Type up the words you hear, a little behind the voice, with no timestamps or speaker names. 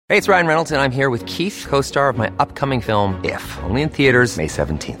Hey, it's Ryan Reynolds, and I'm here with Keith, co-star of my upcoming film, If, only in theaters May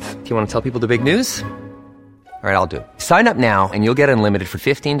 17th. Do you want to tell people the big news? All right, I'll do it. Sign up now and you'll get unlimited for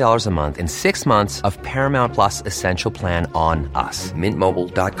 $15 a month and 6 months of Paramount Plus Essential Plan on us.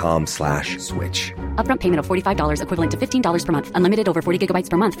 MintMobile.com/switch. Upfront payment of $45 equivalent to $15 per month. Unlimited over 40 gigabytes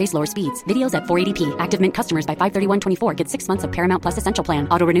per month. Face lower speeds. Videos at 480p. Active Mint customers by 531.24 get 6 months of Paramount Plus Essential Plan.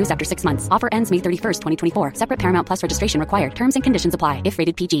 Auto renews after 6 months. Offer ends May 31st, 2024. Separate Paramount Plus registration required. Terms and conditions apply if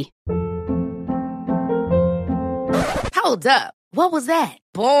rated PG. Hold up. What was that?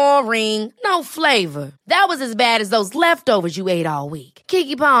 Boring. No flavor. That was as bad as those leftovers you ate all week.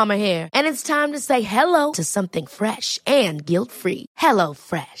 Keke Palmer here, and it's time to say hello to something fresh and guilt-free. Hello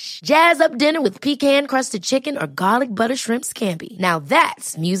Fresh. Jazz up dinner with pecan-crusted chicken or garlic butter shrimp scampi. Now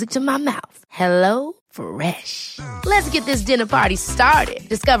that's music to my mouth. Hello Fresh. Let's get this dinner party started.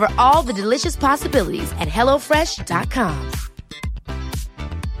 Discover all the delicious possibilities at hellofresh.com.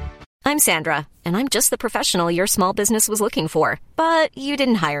 I'm Sandra, and I'm just the professional your small business was looking for. But you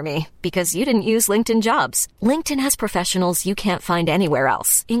didn't hire me because you didn't use LinkedIn Jobs. LinkedIn has professionals you can't find anywhere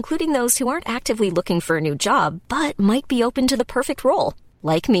else, including those who aren't actively looking for a new job, but might be open to the perfect role,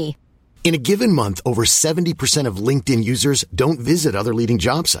 like me. In a given month, over 70% of LinkedIn users don't visit other leading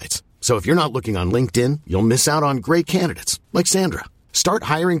job sites. So if you're not looking on LinkedIn, you'll miss out on great candidates, like Sandra. Start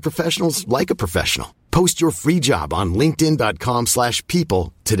hiring professionals like a professional. Post your free job on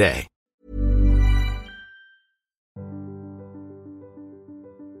linkedin.com/people today.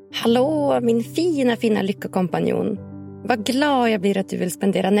 Hallå, min fina lyckokompanjon. Vad glad jag blir att du vill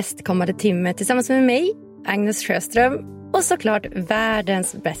spendera nästkommande timme tillsammans med mig, Agnes Sjöström, och såklart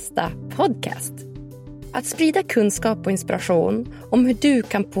världens bästa podcast. Att sprida kunskap och inspiration om hur du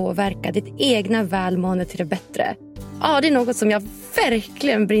kan påverka ditt egna välmående till det bättre. Ja, det är något som jag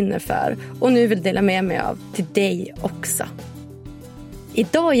verkligen brinner för och nu vill dela med mig av till dig också.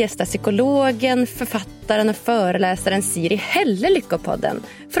 Idag gästar psykologen, författaren och föreläsaren Siri Helle Lyckopodden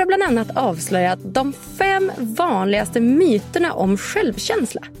för att bland annat avslöja de 5 vanligaste myterna om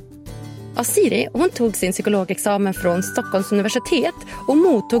självkänsla. Ja, Siri, hon tog sin psykologexamen från Stockholms universitet och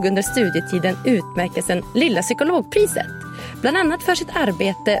mottog under studietiden utmärkelsen Lilla psykologpriset. Bland annat för sitt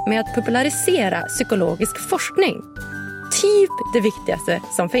arbete med att popularisera psykologisk forskning. Typ det viktigaste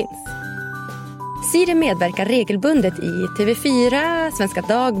som finns. Siri medverkar regelbundet i TV4, Svenska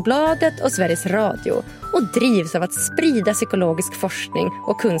Dagbladet och Sveriges Radio och drivs av att sprida psykologisk forskning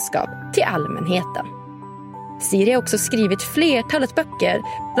och kunskap till allmänheten. Siri har också skrivit flertalet böcker,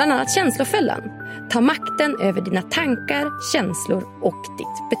 bland annat Känslofällan. Ta makten över dina tankar, känslor och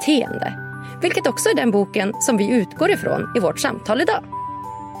ditt beteende. Vilket också är den boken som vi utgår ifrån i vårt samtal idag.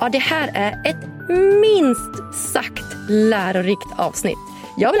 Ja, det här är ett minst sagt lärorikt avsnitt.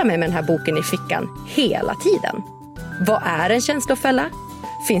 Jag vill ha med mig den här boken i fickan hela tiden. Vad är en känslofälla?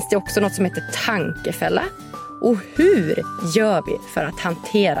 Finns det också något som heter tankefälla? Och hur gör vi för att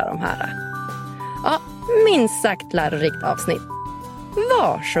hantera de här? Ja, minst sagt lärorikt avsnitt.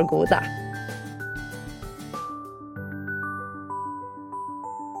 Varsågoda!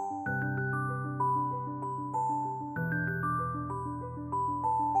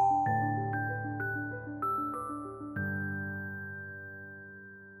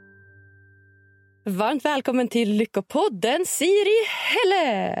 Varmt välkommen till Lyckopodden, Siri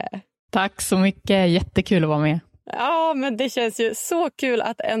Helle! Tack så mycket, jättekul att vara med. Ja, men det känns ju så kul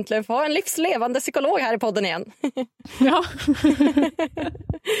att äntligen få ha en livslevande psykolog här i podden igen. Ja.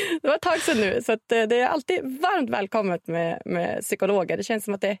 Det var ett tag sedan nu, så att det är alltid varmt välkommet med psykologer. Det känns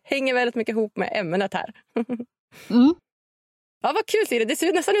som att det hänger väldigt mycket ihop med ämnet här. Mm. Ja, vad kul, Siri. Det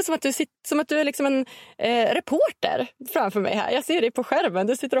ser nästan ut som att du är liksom en reporter framför mig här. Jag ser dig på skärmen.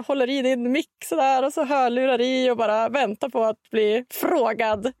 Du sitter och håller i din mick sådär och så hörlurar i och bara väntar på att bli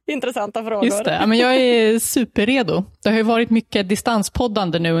frågad intressanta frågor. Just det, ja, men jag är superredo. Det har ju varit mycket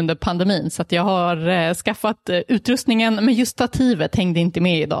distanspoddande nu under pandemin så att jag har skaffat utrustningen, men just stativet hängde inte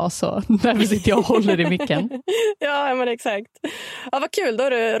med idag så därför sitter jag och håller i micken. Ja, men exakt. Ja, vad kul. Då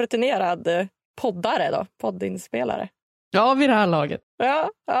är du rutinerad poddare då, poddinspelare. Ja, vid det här laget. Ja,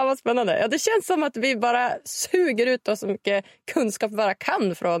 vad spännande. Ja, det känns som att vi bara suger ut oss så mycket kunskap vi bara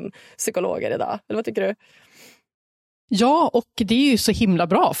kan från psykologer idag. Eller vad tycker du? Ja, och det är ju så himla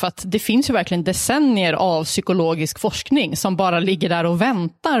bra för att det finns ju verkligen decennier av psykologisk forskning som bara ligger där och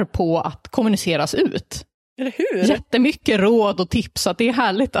väntar på att kommuniceras ut. Eller hur? Jättemycket råd och tips, så att det är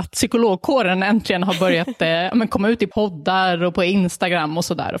härligt att psykologkåren äntligen har börjat komma ut i poddar och på Instagram och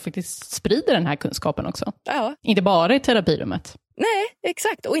sådär och faktiskt sprider den här kunskapen också. Ja. Inte bara i terapirummet. Nej,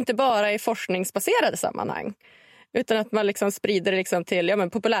 exakt. Och inte bara i forskningsbaserade sammanhang. Utan att man liksom sprider det liksom till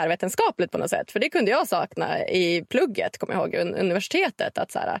populärvetenskapligt på något sätt. För det kunde jag sakna i plugget, kommer jag ihåg, universitetet.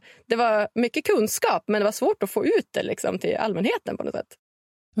 Att så här, det var mycket kunskap, men det var svårt att få ut det liksom till allmänheten på något sätt.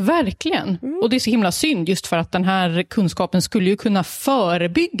 Verkligen. Och det är så himla synd just för att den här kunskapen skulle ju kunna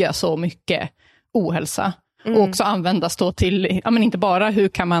förebygga så mycket ohälsa. Och också användas då till, inte bara hur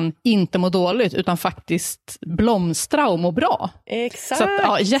kan man inte må dåligt utan faktiskt blomstra och må bra. Exakt. Så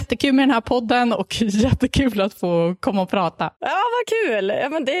att, jättekul med den här podden och jättekul att få komma och prata. Ja, vad kul. Ja,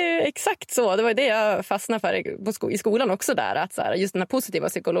 men det är exakt så. Det var det jag fastnade för i skolan också där. Att så här, just den här positiva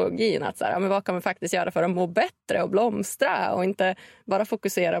psykologin. Att så här, men vad kan man faktiskt göra för att må bättre och blomstra och inte bara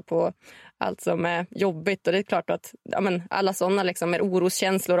fokusera på allt som är jobbigt. Och det är klart att alla sådana liksom, med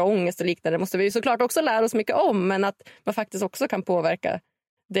oroskänslor och ångest och liknande måste vi ju såklart också lära oss mycket om. Men att man faktiskt också kan påverka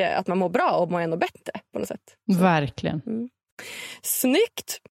det, att man mår bra och mår ännu bättre på något sätt. Så. Verkligen.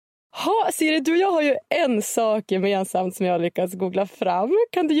 Snyggt! Siri, du och jag har ju en sak gemensamt som jag har lyckats googla fram.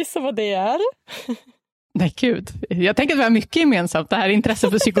 Kan du gissa vad det är? Nej, gud. Jag tänker att vi har mycket gemensamt. Det här är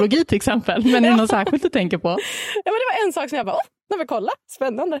intresse för psykologi till exempel. Men är det något särskilt du tänker på? Ja, men det var en sak som jag bara, kolla,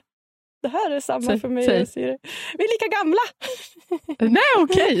 spännande. Det här är samma för mig och Siri. Vi är lika gamla. Nej,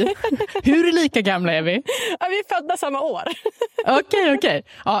 okej. Hur lika gamla är vi? Ja, vi är födda samma år. Okej.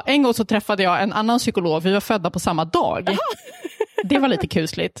 Ja, en gång så träffade jag en annan psykolog. Vi var födda på samma dag. Aha. Det var lite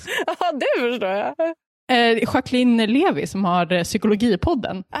kusligt. Ja, det förstår jag. Jacqueline Levi som har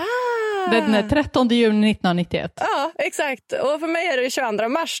psykologipodden. Den 13 juni 1991. Ja, exakt. Och för mig är det 22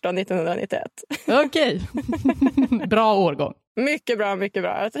 mars då, 1991. Okej. Bra årgång. Mycket bra, mycket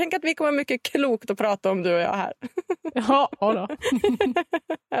bra. Jag tänker att vi kommer mycket klokt att prata om, du och jag här. Ja då.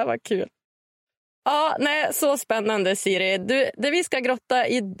 Det var kul. Ja, nej, så spännande, Siri. Det vi ska grotta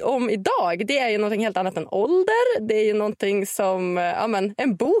om idag, det är ju något helt annat än ålder. Det är ju någonting som,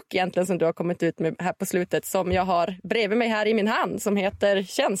 en bok egentligen som du har kommit ut med här på slutet som jag har bredvid mig här i min hand som heter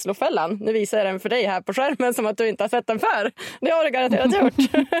Känslofällan. Nu visar jag den för dig här på skärmen som att du inte har sett den för. Det har du garanterat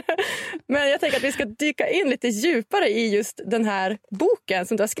gjort. Men jag tänker att vi ska dyka in lite djupare i just den här boken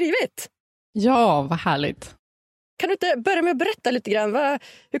som du har skrivit. Ja, vad härligt. Kan du inte börja med att berätta lite grann?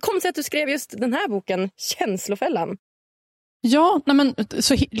 Hur kom det sig att du skrev just den här boken, Känslofällan? Ja,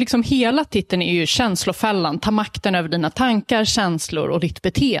 så liksom hela titeln är ju Känslofällan. Ta makten över dina tankar, känslor och ditt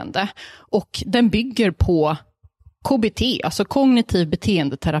beteende. Och den bygger på KBT, alltså kognitiv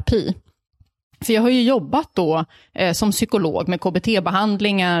beteendeterapi. För jag har ju jobbat då som psykolog med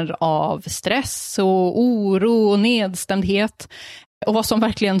KBT-behandlingar av stress och oro och nedstämdhet. Och vad som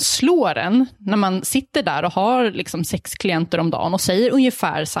verkligen slår en när man sitter där och har liksom 6 klienter om dagen och säger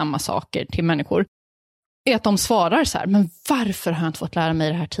ungefär samma saker till människor är att de svarar så här, men varför har jag inte fått lära mig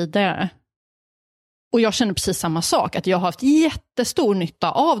det här tidigare? Och jag känner precis samma sak, att jag har haft jättestor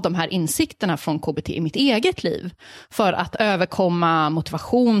nytta av de här insikterna från KBT i mitt eget liv. För att överkomma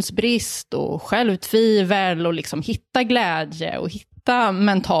motivationsbrist och självtvivel och liksom hitta glädje och hitta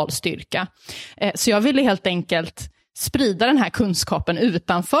mental styrka. Så jag ville helt enkelt sprida den här kunskapen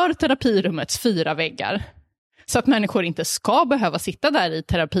utanför terapirummets 4 väggar. Så att människor inte ska behöva sitta där i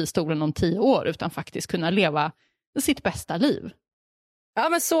terapistolen om 10 år utan faktiskt kunna leva sitt bästa liv. Ja,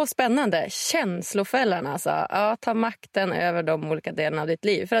 men så spännande. Känslofällan alltså. Ja, ta makten över de olika delarna av ditt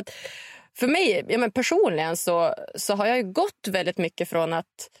liv. För att för mig, personligen så har jag ju gått väldigt mycket från att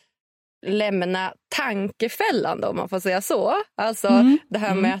lämna tankefällan då, om man får säga så. Alltså det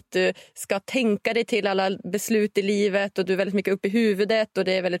här med att du ska tänka dig till alla beslut i livet och du är väldigt mycket upp i huvudet och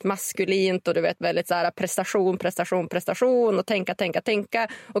det är väldigt maskulint och du vet väldigt så här prestation och tänka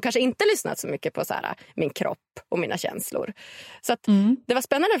och kanske inte lyssnat så mycket på så här min kropp och mina känslor. Så att det var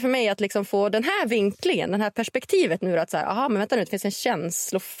spännande för mig att liksom få den här vinklingen, den här perspektivet nu att så här, aha, men vänta nu, det finns en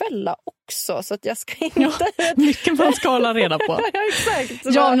känslofälla också så att jag ska inte... Ja, mycket man ska hålla reda på. Ja,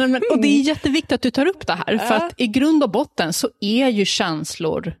 exakt. Ja, och det är jätteviktigt att du tar upp det här. För att i grund och botten så är ju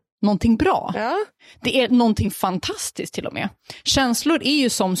känslor någonting bra. Ja. Det är någonting fantastiskt till och med. Känslor är ju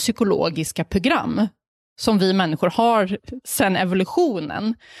som psykologiska program som vi människor har sedan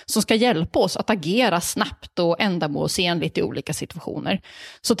evolutionen som ska hjälpa oss att agera snabbt och ändamålsenligt i olika situationer.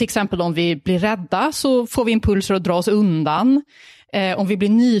 Så till exempel om vi blir rädda så får vi impulser att dra oss undan. Om vi blir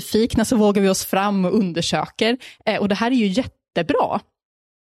nyfikna så vågar vi oss fram och undersöker. Och det här är ju jättebra.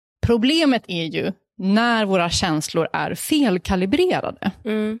 Problemet är ju när våra känslor är felkalibrerade.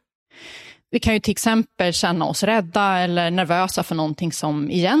 Vi kan ju till exempel känna oss rädda eller nervösa för någonting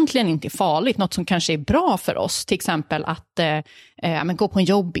som egentligen inte är farligt. Något som kanske är bra för oss. Till exempel att gå på en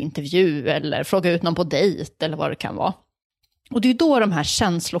jobbintervju eller fråga ut någon på dejt eller vad det kan vara. Och det är då de här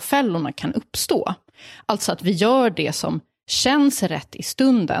känslofällorna kan uppstå. Alltså att vi gör det som känns rätt i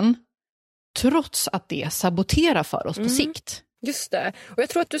stunden. trots att det saboterar för oss på sikt. Just det. Och jag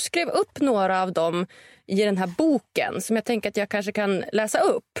tror att du skrev upp några av dem i den här boken som jag tänker att jag kanske kan läsa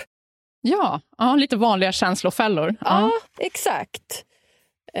upp. Ja, lite vanliga känslofällor. Ja, exakt.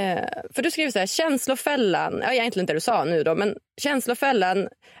 För du skriver så här, känslofällan, egentligen inte det du sa nu då, men känslofällan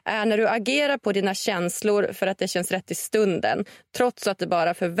är när du agerar på dina känslor för att det känns rätt i stunden, trots att det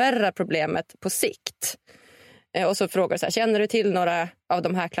bara förvärrar problemet på sikt. Och så frågar du så här, känner du till några av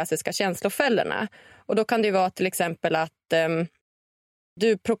de här klassiska känslofällorna? Och då kan det ju vara till exempel att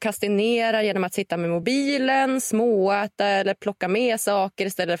du prokrastinerar genom att sitta med mobilen, småäta eller plocka med saker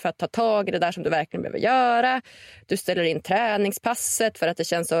istället för att ta tag i det där som du verkligen behöver göra. Du ställer in träningspasset för att det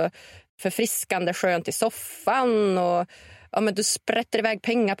känns så förfriskande skönt i soffan. Och men du sprätter iväg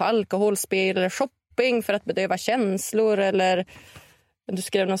pengar på alkoholspel eller shopping för att bedöva känslor. Eller du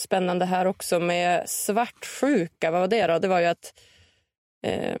skrev något spännande här också med svartsjuka. Vad var det då? Det var ju att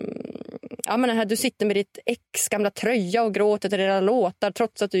du sitter med ditt ex gamla tröja och gråter till era låtar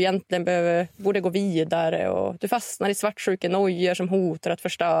trots att du egentligen borde gå vidare, och du fastnar i svartsjukenojor som hotar att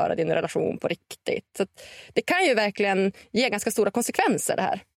förstöra din relation på riktigt. Så det kan ju verkligen ge ganska stora konsekvenser det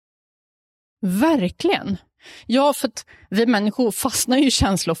här. Verkligen. Ja, för att vi människor fastnar ju i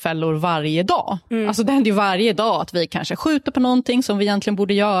känslofällor varje dag. Alltså det händer ju varje dag att vi kanske skjuter på någonting som vi egentligen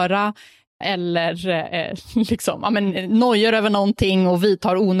borde göra, eller nojar över någonting och vi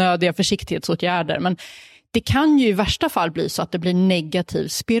tar onödiga försiktighetsåtgärder. Men det kan ju i värsta fall bli så att det blir negativ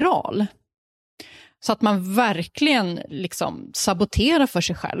spiral. Så att man verkligen saboterar för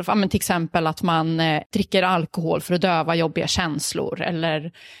sig själv. Till exempel att man dricker alkohol för att döva jobbiga känslor.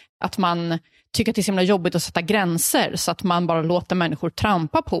 Eller att man tycker att det är så himla jobbigt att sätta gränser så att man bara låter människor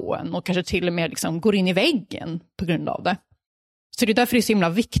trampa på en och kanske till och med går in i väggen på grund av det. Så det är därför det är så himla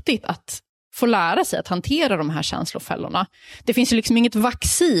viktigt att få lära sig att hantera de här känslofällorna. Det finns ju inget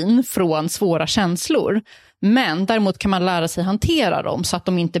vaccin från svåra känslor, men däremot kan man lära sig hantera dem så att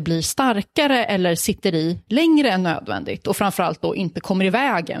de inte blir starkare eller sitter i längre än nödvändigt, och framförallt då inte kommer i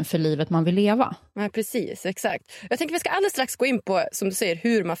vägen för livet man vill leva. Ja, precis, exakt. Jag tänker vi ska alldeles strax gå in på, som du säger,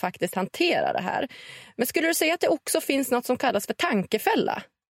 hur man faktiskt hanterar det här. Men skulle du säga att det också finns något som kallas för tankefälla?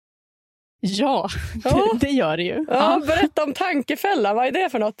 Ja, det gör det ju. Ja, berätta om tankefälla. Vad är det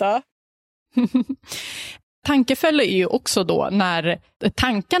för något då? Tankefälla är ju också då när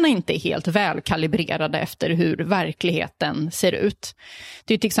tankarna inte är helt välkalibrerade efter hur verkligheten ser ut.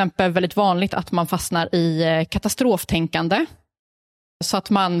 Det är till exempel väldigt vanligt att man fastnar i katastroftänkande. Så att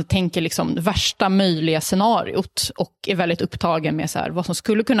man tänker värsta möjliga scenariot och är väldigt upptagen med vad som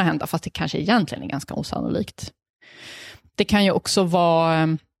skulle kunna hända, fast det kanske egentligen är ganska osannolikt. Det kan ju också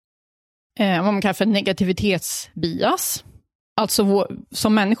vara vad man kallar för negativitetsbias. Alltså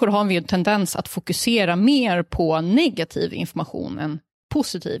som människor har vi en tendens att fokusera mer på negativ information än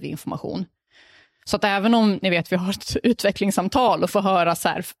positiv information. Så att även om ni vet vi har ett utvecklingssamtal och får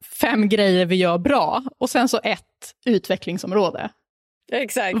höra 5 grejer vi gör bra och sen så ett utvecklingsområde.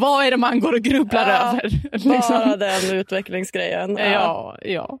 Exakt. Vad är det man går och grubblar över? Bara den utvecklingsgrejen. Ja.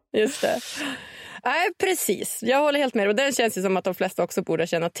 Just det. Nej, precis. Jag håller helt med. Och det känns ju som att de flesta också borde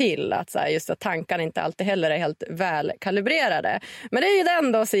känna till att just att tankarna inte alltid heller är helt välkalibrerade. Men det är ju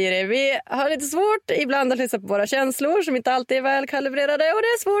den då, Siri. Vi har lite svårt ibland att lyssna på våra känslor som inte alltid är välkalibrerade. Och det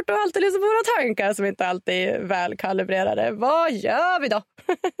är svårt att alltid lyssna på våra tankar som inte alltid är välkalibrerade. Vad gör vi då?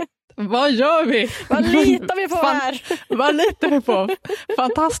 Vad gör vi? Vad litar vi på här? Vad litar vi på?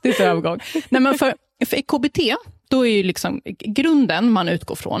 Fantastisk övergång. Nej, men för KBT, då är ju grunden man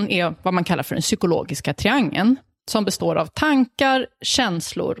utgår från är vad man kallar för den psykologiska triangeln, som består av tankar,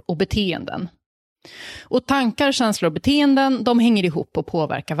 känslor och beteenden. Och tankar, känslor och beteenden, de hänger ihop och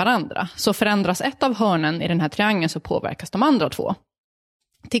påverkar varandra. Så förändras ett av hörnen i den här triangeln så påverkas de andra 2.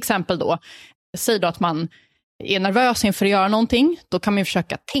 Till exempel då, säg då att man är nervös inför att göra någonting, då kan man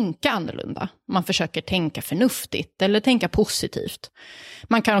försöka tänka annorlunda. Man försöker tänka förnuftigt eller tänka positivt.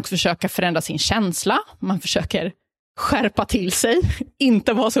 Man kan också försöka förändra sin känsla. Man försöker skärpa till sig,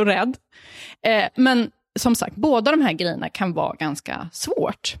 inte vara så rädd. Men som sagt, båda de här grejerna kan vara ganska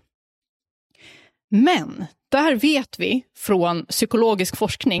svårt. Men där vet vi från psykologisk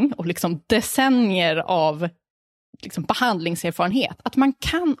forskning och decennier av behandlingserfarenhet att man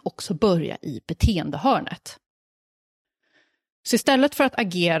kan också börja i beteendehörnet. Så istället för att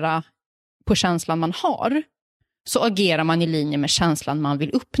agera på känslan man har, så agerar man i linje med känslan man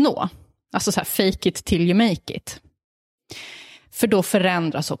vill uppnå. Alltså fake it till you make it. För då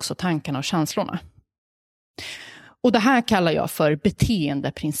förändras också tankarna och känslorna. Och det här kallar jag för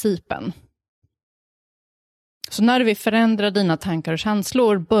beteendeprincipen. Så när du vill förändra dina tankar och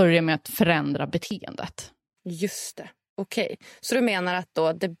känslor, börja med att förändra beteendet. Just det. Okej, så du menar att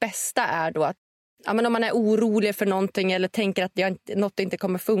då det bästa är då att men om man är orolig för någonting eller tänker att något inte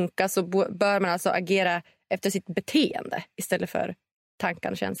kommer funka, så bör man alltså agera efter sitt beteende istället för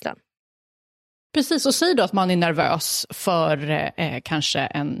tanken och känslan. Precis, och säg då att man är nervös för kanske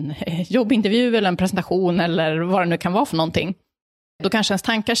en jobbintervju eller en presentation eller vad det nu kan vara för någonting. Då kanske ens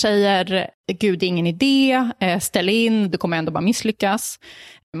tankar säger, gud, det är ingen idé, ställ in, du kommer ändå bara misslyckas.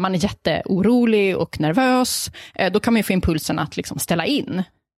 Man är jätteorolig och nervös. Då kan man ju få impulsen att liksom ställa in.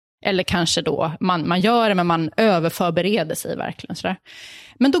 Eller kanske då, man gör det men man överförbereder sig verkligen. Sådär.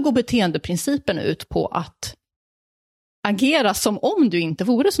 Men då går beteendeprincipen ut på att agera som om du inte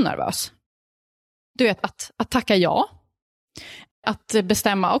vore så nervös. Du vet, att tacka ja. Att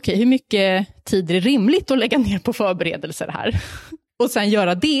bestämma, okej, hur mycket tid är det rimligt att lägga ner på förberedelser här? Och sen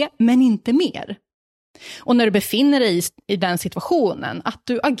göra det, men inte mer. Och när du befinner dig i den situationen, att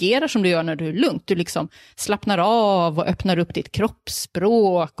du agerar som du gör när du är lugnt. Du liksom slappnar av och öppnar upp ditt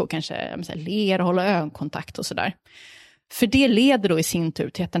kroppsspråk och kanske ler och håller ögonkontakt och sådär. För det leder då i sin tur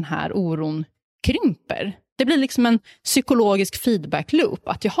till att den här oron krymper. Det blir liksom en psykologisk feedback-loop.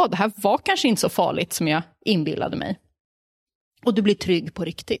 Att jaha, det här var kanske inte så farligt som jag inbillade mig. Och du blir trygg på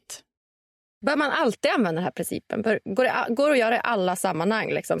riktigt. Bör man alltid använda den här principen? Går det att göra i alla sammanhang?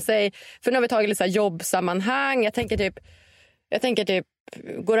 Liksom? För nu har vi tagit lite jobbsammanhang. Jag tänker typ,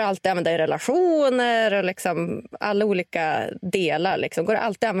 går det alltid att använda i relationer? Och liksom alla olika delar. Liksom. Går det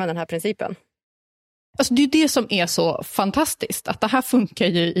alltid att använda den här principen? Alltså det är det som är så fantastiskt. Att det här funkar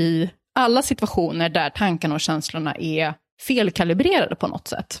ju i alla situationer där tankarna och känslorna är felkalibrerade på något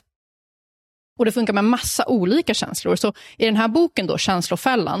sätt. Och det funkar med massa olika känslor. Så i den här boken då,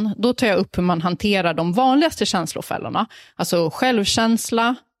 Känslofällan, då tar jag upp hur man hanterar de vanligaste känslofällorna. Alltså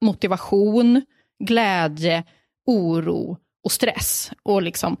självkänsla, motivation, glädje, oro och stress. Och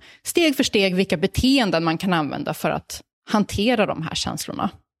liksom steg för steg vilka beteenden man kan använda för att hantera de här känslorna.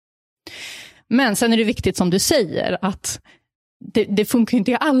 Men sen är det viktigt som du säger att det funkar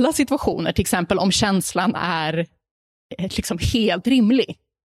inte i alla situationer. Till exempel om känslan är liksom helt rimlig.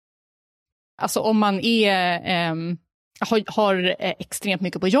 Alltså om man har extremt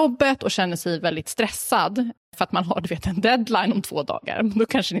mycket på jobbet och känner sig väldigt stressad för att man har en deadline om 2 dagar.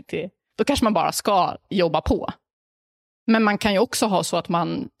 Då kanske man bara ska jobba på. Men man kan ju också ha så att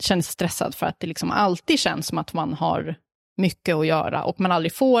man känner sig stressad för att det liksom alltid känns som att man har mycket att göra och man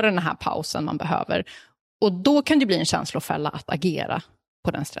aldrig får den här pausen man behöver. Och då kan det bli en känslofälla att agera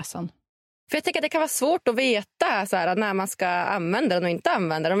på den stressen. För jag tänker att det kan vara svårt att veta så här, när man ska använda den och inte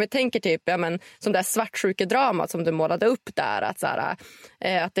använda den. Om vi tänker typ som det här svartsjukedramat som du målade upp där. Att, så här,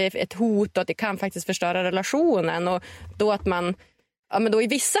 att det är ett hot och att det kan faktiskt förstöra relationen. Och då att man, men då i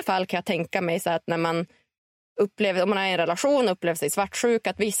vissa fall kan jag tänka mig så att när man upplever, om man är i en relation och upplever sig svartsjuk.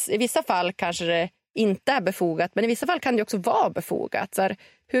 Att i vissa fall kanske det inte är befogat. Men i vissa fall kan det också vara befogat. Så här,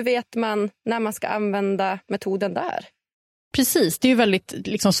 hur vet man när man ska använda metoden där? Precis, det är ju väldigt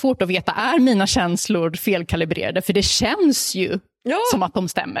liksom, svårt att veta, är mina känslor felkalibrerade? För det känns ju som att de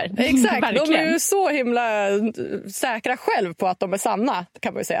stämmer. Exakt, de är ju så himla säkra själv på att de är sanna,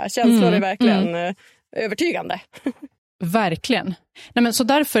 kan man ju säga. Känslor är verkligen övertygande. Verkligen. Nej, men så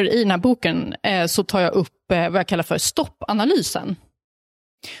därför i den här boken så tar jag upp vad jag kallar för stoppanalysen.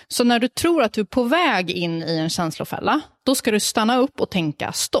 Så när du tror att du är på väg in i en känslofälla, då ska du stanna upp och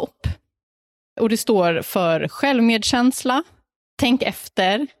tänka stopp. Och det står för självmedkänsla, tänk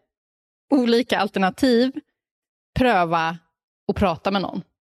efter, olika alternativ, pröva och prata med någon.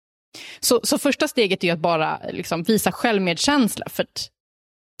 Så första steget är att bara liksom visa självmedkänsla, för att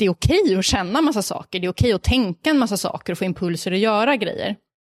det är okej att känna en massa saker, det är okej att tänka en massa saker och få impulser att göra grejer.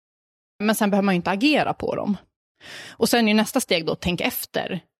 Men sen behöver man ju inte agera på dem. Och sen är nästa steg då, tänk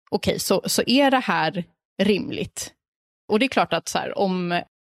efter. Okej, så är det här rimligt? Och det är klart att så här, om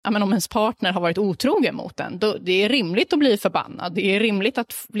ens partner har varit otrogen mot en, då det är rimligt att bli förbannad. Det är rimligt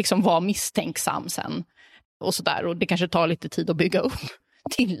att liksom vara misstänksam sen. Och sådär. Och det kanske tar lite tid att bygga upp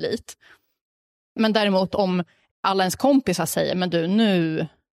tillit. Men däremot om alla ens kompisar säger, men du, nu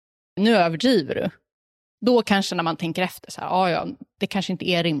överdriver du. Då kanske när man tänker efter så här, det kanske inte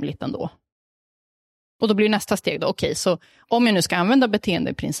är rimligt ändå. Och då blir nästa steg då, okej, så om jag nu ska använda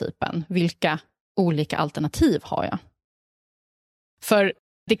beteendeprincipen, vilka olika alternativ har jag? För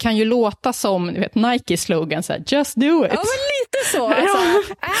det kan ju låta som Nike-slogan så här, just do it. Ja, men lite så. Alltså.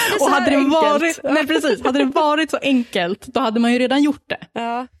 Är det så och hade det varit så enkelt, då hade man ju redan gjort det.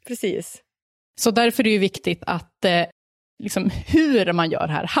 Ja, precis. Så därför är det ju viktigt att liksom, hur man gör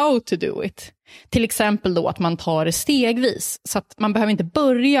här, how to do it. Till exempel då att man tar det stegvis. Så att man behöver inte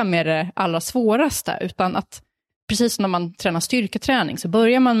börja med det allra svåraste, utan att precis som när man tränar styrketräning så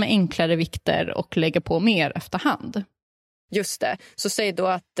börjar man med enklare vikter och lägger på mer efterhand. Just det. Så säg då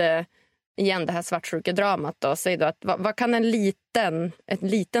att, igen det här svartsjukedramat då, säg då att vad kan en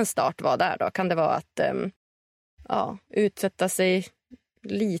liten start vara där då? Kan det vara att utsätta sig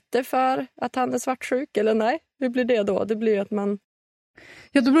lite för att han är svartsjuk eller nej? Hur blir det då? Det blir att man...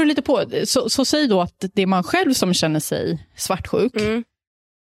 Ja, det beror lite på. Så säg då att det är man själv som känner sig svartsjuk.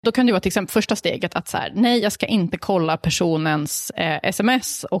 Då kan det vara till exempel första steget att så här, nej, jag ska inte kolla personens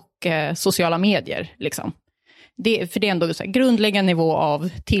sms och sociala medier. Liksom. För det är ändå så här, grundläggande nivå av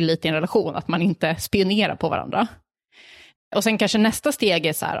tillit i en relation, att man inte spionerar på varandra. Och sen kanske nästa steg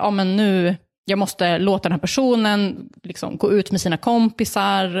är så här, men nu, jag måste låta den här personen liksom gå ut med sina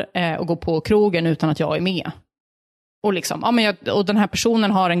kompisar och gå på krogen utan att jag är med. Och, liksom, och den här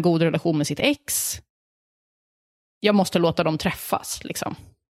personen har en god relation med sitt ex. Jag måste låta dem träffas. Liksom.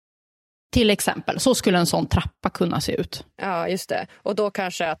 Till exempel, så skulle en sån trappa kunna se ut. Ja, just det. Och då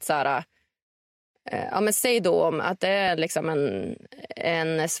kanske att så här, men säg då om att det är liksom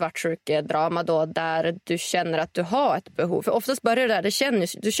en svartsjukedrama då där du känner att du har ett behov. För oftast börjar det där,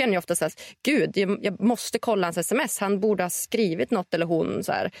 du känner ju ofta så här, gud, jag måste kolla hans sms. Han borde ha skrivit något eller hon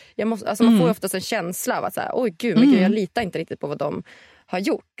så här. Man får ju oftast en känsla av att så här, oj gud, men gud, jag litar inte riktigt på vad de har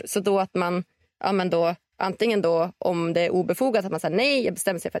gjort. Så då att man, då antingen då om det är obefogat att man säger nej, jag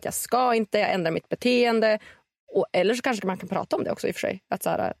bestämmer sig för att jag ändrar mitt beteende. Eller så kanske man kan prata om det också i och för sig. Att så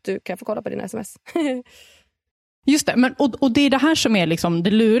här, du kan få kolla på dina sms. Just det, men, och det är det här som är liksom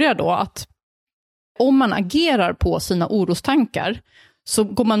det luriga då. Att om man agerar på sina orostankar så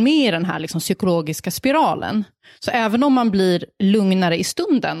går man med i den här liksom psykologiska spiralen. Så även om man blir lugnare i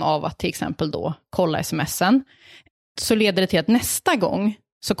stunden av att till exempel då kolla smsen, så leder det till att nästa gång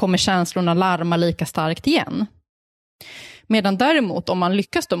så kommer känslorna larma lika starkt igen. Medan däremot om man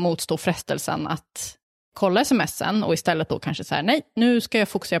lyckas då motstå frestelsen att kolla smsen och istället då kanske så här, nej, nu ska jag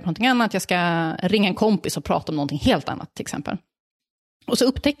fokusera på någonting annat, jag ska ringa en kompis och prata om någonting helt annat till exempel. Och så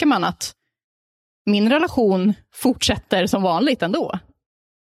upptäcker man att min relation fortsätter som vanligt ändå.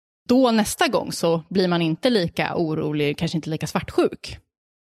 Då nästa gång så blir man inte lika orolig, kanske inte lika svartsjuk.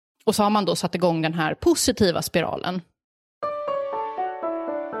 Och så har man då satt igång den här positiva spiralen.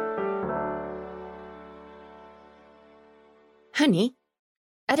 Hörni,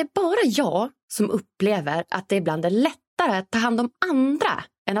 är det bara jag som upplever att det ibland är lättare att ta hand om andra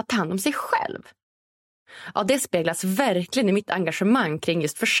än att ta hand om sig själv? Ja, det speglas verkligen i mitt engagemang kring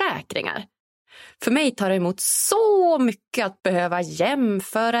just försäkringar. För mig tar det emot så mycket att behöva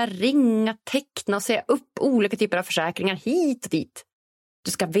jämföra, ringa, teckna och säga upp olika typer av försäkringar hit och dit.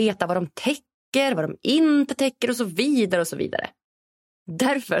 Du ska veta vad de täcker, vad de inte täcker och så vidare och så vidare.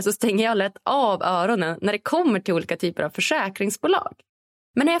 Därför så stänger jag lätt av öronen när det kommer till olika typer av försäkringsbolag.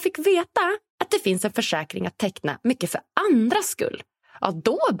 Men när jag fick veta att det finns en försäkring att teckna mycket för andras skull, ja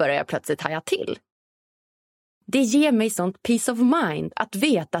då börjar jag plötsligt haja till. Det ger mig sånt peace of mind att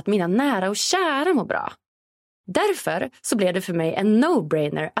veta att mina nära och kära mår bra. Därför så blev det för mig en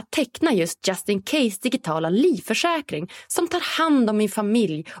no-brainer att teckna just Just In Case digitala livförsäkring som tar hand om min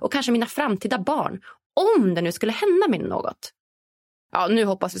familj och kanske mina framtida barn om det nu skulle hända mig något. Ja, nu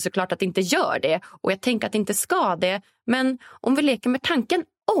hoppas vi såklart att det inte gör det och jag tänker att det inte ska det, men om vi leker med tanken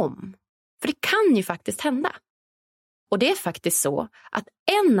om, för det kan ju faktiskt hända. Och det är faktiskt så att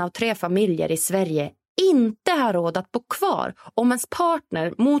 1 av 3 familjer i Sverige inte har råd att bo kvar om ens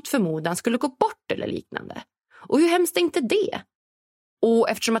partner mot förmodan skulle gå bort eller liknande. Och hur hemskt är inte det? Och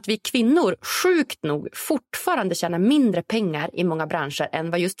eftersom att vi kvinnor sjukt nog fortfarande tjänar mindre pengar i många branscher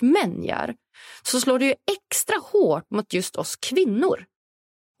än vad just män gör, så slår det ju extra hårt mot just oss kvinnor.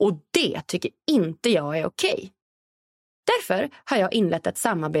 Och det tycker inte jag är okej. Därför har jag inlett ett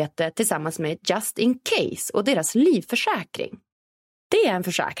samarbete tillsammans med Just In Case och deras livförsäkring. Det är en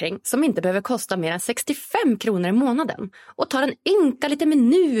försäkring som inte behöver kosta mer än 65 kronor i månaden och tar en ynka lite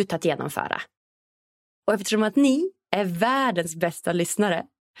minut att genomföra. Och eftersom att ni är världens bästa lyssnare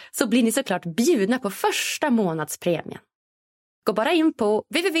så blir ni såklart bjudna på första månadspremien. Gå bara in på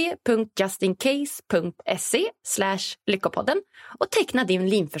www.justincase.se/lyckopodden och teckna din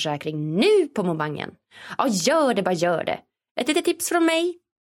livförsäkring nu på mobangen. Ja, gör det, bara gör det. Ett litet tips från mig.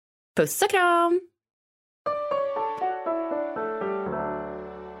 Puss och kram!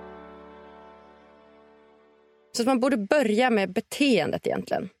 Så man borde börja med beteendet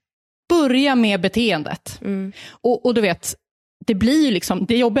egentligen. Börja med beteendet. Mm. Och du vet, det blir ju liksom,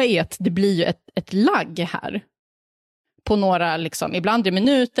 det jobbiga är att det blir ju ett lagg här. På några, liksom, ibland är det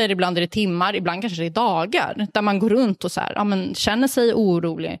minuter, ibland är det timmar, ibland kanske det är dagar. Där man går runt och så här, ja, men, känner sig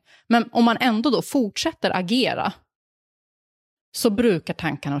orolig. Men om man ändå då fortsätter agera så brukar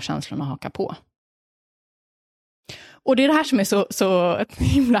tankarna och känslorna haka på. Och det är det här som är så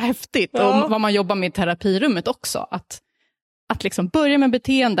himla häftigt. Ja. Och vad man jobbar med i terapirummet också. Att Att liksom börja med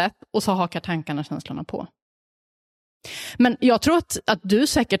beteendet och så hakar tankarna och känslorna på. Men jag tror att du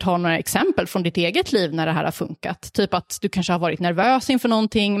säkert har några exempel från ditt eget liv när det här har funkat. Typ att du kanske har varit nervös inför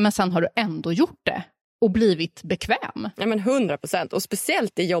någonting, men sen har du ändå gjort det och blivit bekväm. Ja, men 100%. Och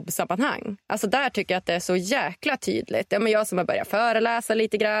speciellt i jobbsammanhang. Alltså där tycker jag att det är så jäkla tydligt. Ja, men jag som har börjat föreläsa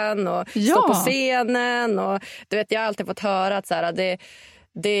lite grann och stå på scenen. Och du vet, jag har alltid fått höra att så här,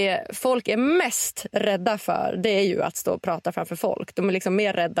 det folk är mest rädda för, det är ju att stå och prata framför folk. De är liksom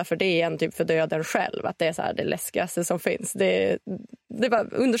mer rädda för det än typ för döden själv. Att det är så här, det läskigaste som finns. Det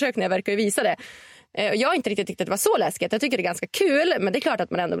var, undersökningar verkar ju visa det. Jag har inte riktigt tyckt att det var så läskigt. Jag tycker det är ganska kul, men det är klart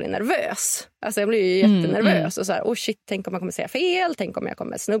att man ändå blir nervös. Alltså jag blir ju jättenervös och så här, shit, tänk om jag kommer säga fel, tänk om jag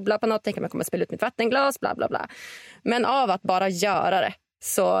kommer snubbla på något, tänk om jag kommer spilla ut mitt vattenglas, bla bla bla. Men av att bara göra det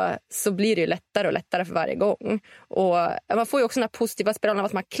så blir det ju lättare och lättare för varje gång. Och man får ju också den här positiva spiralen av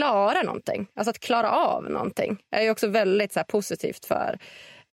att man klarar någonting. Alltså att klara av någonting är ju också väldigt så här positivt för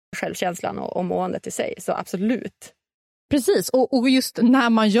självkänslan och måendet i sig. Så absolut. Precis, och just när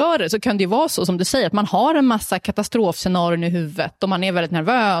man gör det så kan det ju vara så som du säger, att man har en massa katastrofscenarier i huvudet och man är väldigt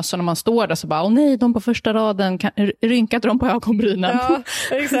nervös och när man står där så bara, åh nej, de på första raden, rynkade de på ögonbrynen. Ja,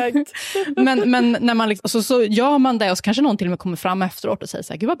 exakt. men när man liksom, så gör man det och så kanske någon till och med kommer fram efteråt och säger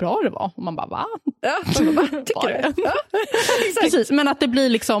så här, gud vad bra det var. Och man bara, va? Ja, vad tycker du? Ja, exakt. Precis, men att det blir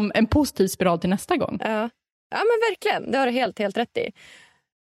liksom en positiv spiral till nästa gång. Ja, men verkligen, det har du helt rätt i.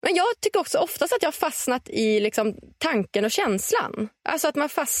 Men jag tycker också oftast att jag har fastnat i liksom tanken och känslan. Alltså att man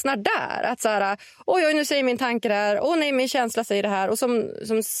fastnar där. Att så här, oj, nu säger min tanke det här. Åh nej, min känsla säger det här. Och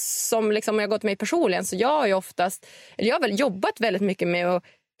som liksom jag har gått med personligen så jag har ju oftast, eller jag har väl jobbat väldigt mycket med att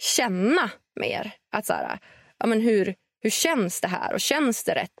känna mer. Att så här, ja men hur känns det här? Och känns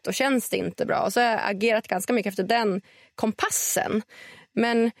det rätt? Och känns det inte bra? Och så har jag agerat ganska mycket efter den kompassen.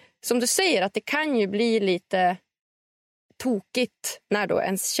 Men som du säger, att det kan ju bli lite tokigt när då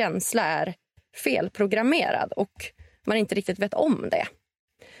ens känsla är felprogrammerad och man inte riktigt vet om det.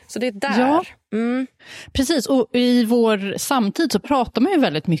 Så det är där. Ja, precis. Och i vår samtid så pratar man ju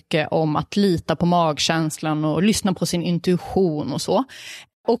väldigt mycket om att lita på magkänslan och lyssna på sin intuition och så.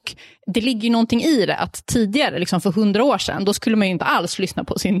 Och det ligger ju någonting i det att tidigare, liksom för 100 år sedan, då skulle man ju inte alls lyssna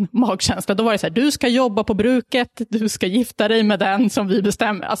på sin magkänsla. Då var det så här, du ska jobba på bruket, du ska gifta dig med den som vi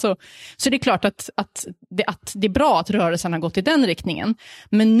bestämmer. Alltså, så det är klart att det är bra att rörelsen har gått i den riktningen.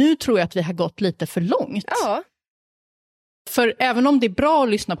 Men nu tror jag att vi har gått lite för långt. Ja. För även om det är bra att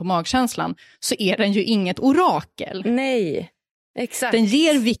lyssna på magkänslan så är den ju inget orakel. Nej. Exakt. Den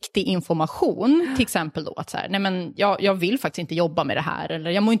ger viktig information, till exempel då att så här, nej men jag vill faktiskt inte jobba med det här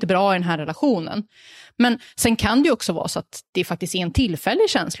eller jag mår inte bra i den här relationen. Men sen kan det ju också vara så att det faktiskt är en tillfällig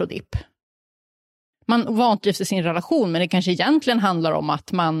känslodipp. Man vantrivs i sin relation, men det kanske egentligen handlar om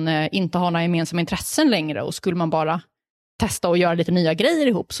att man inte har några gemensamma intressen längre och skulle man bara testa och göra lite nya grejer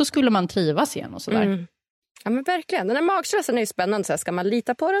ihop så skulle man trivas igen och sådär. Mm. Ja men verkligen, den här magkänslan är ju spännande. Så här, ska man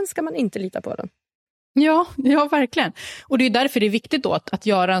lita på den, ska man inte lita på den? Ja, verkligen. Och det är därför det är viktigt då att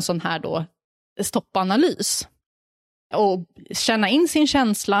göra en sån här då stoppanalys. Och känna in sin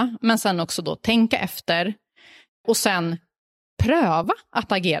känsla, men sen också då tänka efter. Och sen pröva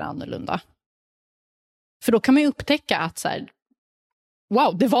att agera annorlunda. För då kan man ju upptäcka att så här,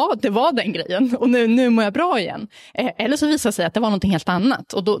 wow, det var den grejen. Och nu mår jag bra igen. Eller så visar det sig att det var något helt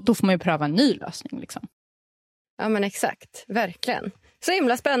annat. Och då får man ju pröva en ny lösning liksom. Ja men exakt, verkligen. Så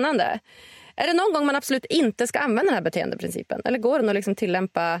himla spännande. Är det någon gång man absolut inte ska använda den här beteendeprincipen? Eller går den att liksom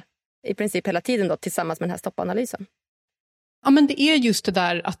tillämpa i princip hela tiden då, tillsammans med den här stoppanalysen? Ja, men det är just det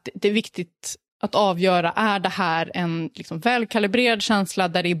där att det är viktigt att avgöra, är det här en liksom välkalibrerad känsla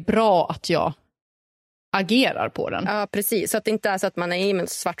där det är bra att jag agerar på den? Ja, precis. Så att det inte är så att man är i en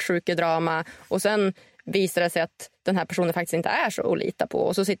svartsjukedrama och sen visar det sig att den här personen faktiskt inte är så att lita på.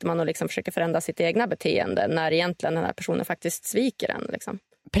 Och så sitter man och liksom försöker förändra sitt egna beteende när egentligen den här personen faktiskt sviker en liksom.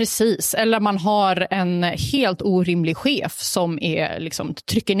 Precis, eller man har en helt orimlig chef som är, liksom,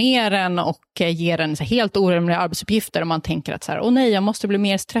 trycker ner en och ger en så helt orimliga arbetsuppgifter och man tänker att så här, åh nej, jag måste bli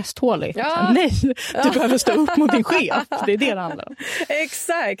mer stresstålig. Ja. Här, nej, du behöver stå upp mot din chef, det är det handlar om.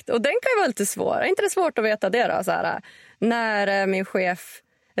 Exakt, och den kan ju vara lite svår. Är inte det svårt att veta det då? Så här, när är min chef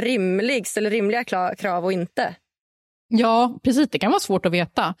ställer rimliga krav och inte? Ja, precis. Det kan vara svårt att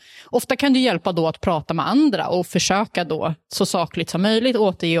veta. Ofta kan det hjälpa då att prata med andra och försöka då så sakligt som möjligt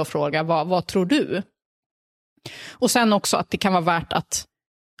återge och fråga vad tror du? Och sen också att det kan vara värt att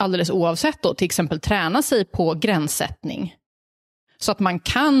alldeles oavsett då till exempel träna sig på gränssättning. Så att man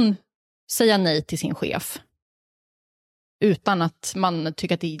kan säga nej till sin chef utan att man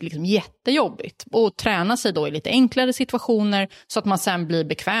tycker att det är liksom jättejobbigt. Och träna sig då i lite enklare situationer så att man sen blir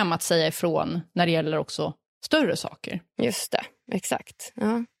bekväm att säga ifrån när det gäller också större saker. Just det, exakt.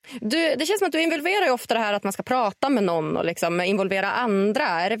 Ja. Det känns som att du involverar ju ofta det här att man ska prata med någon och liksom involvera andra.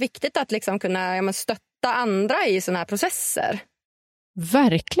 Är det viktigt att liksom kunna stötta andra i såna här processer?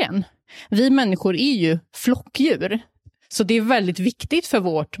 Verkligen. Vi människor är ju flockdjur. Så det är väldigt viktigt för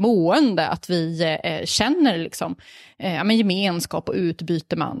vårt mående att vi känner liksom, gemenskap och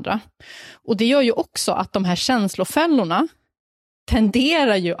utbyte med andra. Och det gör ju också att de här känslofällorna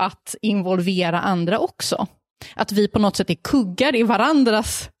tenderar ju att involvera andra också. Att vi på något sätt är kuggar i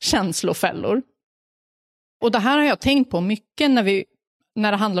varandras känslofällor. Och det här har jag tänkt på mycket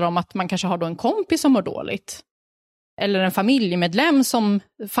när det handlar om att man kanske har då en kompis som mår dåligt. Eller en familjemedlem som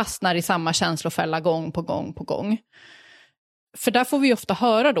fastnar i samma känslofälla gång på gång på gång. För där får vi ofta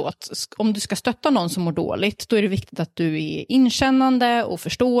höra då att om du ska stötta någon som mår dåligt, då är det viktigt att du är inkännande och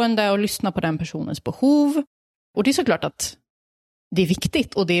förstående och lyssnar på den personens behov. Och det är såklart att det är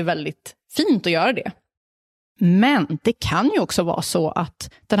viktigt och det är väldigt fint att göra det. Men det kan ju också vara så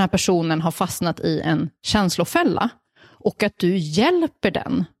att den här personen har fastnat i en känslofälla och att du hjälper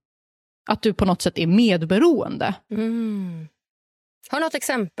den. Att du på något sätt är medberoende. Har du något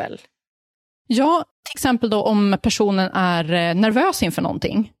exempel? Ja, till exempel då om personen är nervös inför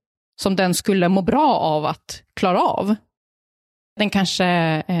någonting som den skulle må bra av att klara av. Den kanske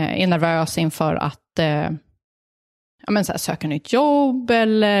är nervös inför att söka nytt jobb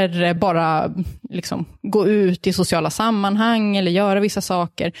eller bara liksom gå ut i sociala sammanhang eller göra vissa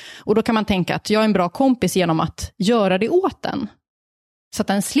saker. Och då kan man tänka att jag är en bra kompis genom att göra det åt den. Så att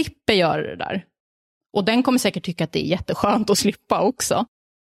den slipper göra det där. Och den kommer säkert tycka att det är jätteskönt att slippa också.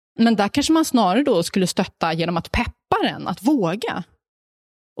 Men där kanske man snarare då skulle stötta genom att peppa den, att våga.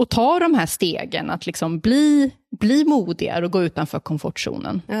 Och ta de här stegen, att liksom bli modigare och gå utanför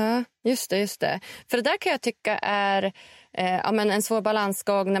komfortzonen. Ja, just det. För det där kan jag tycka är en svår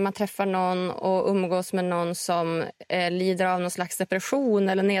balansgång när man träffar någon och umgås med någon som lider av någon slags depression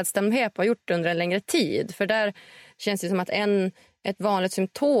eller nedstämdhet och har gjort det under en längre tid. För där känns det som att ett vanligt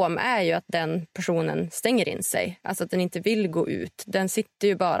symptom är ju att den personen stänger in sig. Alltså att den inte vill gå ut. Den sitter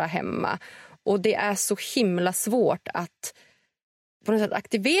ju bara hemma. Och det är så himla svårt att på något sätt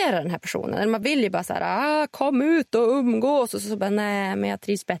aktivera den här personen. Eller man vill ju bara så här, kom ut och umgås. Och så bara, nej, men jag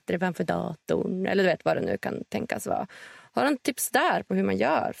trivs bättre framför datorn. Eller du vet vad det nu kan tänkas vara. Har du en tips där på hur man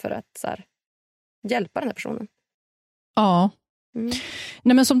gör för att så här, hjälpa den här personen? Ja.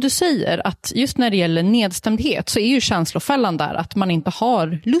 Nej, men som du säger, att just när det gäller nedstämdhet så är ju känslofällan där att man inte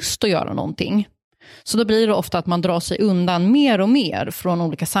har lust att göra någonting. Så då blir det ofta att man drar sig undan mer och mer från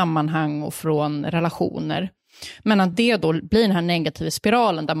olika sammanhang och från relationer. Men att det då blir den här negativa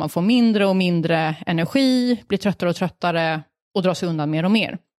spiralen där man får mindre och mindre energi, blir tröttare och tröttare och drar sig undan mer och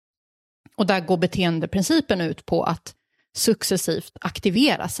mer. Och där går beteendeprincipen ut på att successivt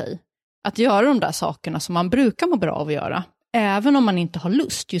aktivera sig. Att göra de där sakerna som man brukar må bra av att göra. Även om man inte har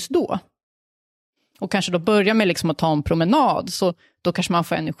lust just då. Och kanske då börja med liksom att ta en promenad. Så då kanske man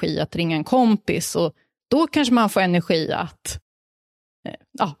får energi att ringa en kompis. Och då kanske man får energi att,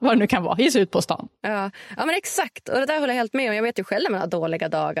 vad det nu kan vara, ge sig ut på stan. Ja, men exakt. Och det där håller jag helt med om. Jag vet ju själv när man har dåliga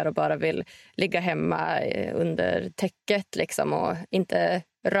dagar och bara vill ligga hemma under täcket liksom, och inte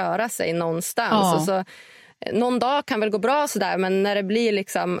röra sig någonstans. Ja. Och så någon dag kan väl gå bra sådär, men när det blir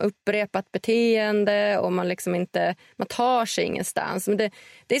liksom upprepat beteende och man liksom inte, man tar sig ingenstans. Men det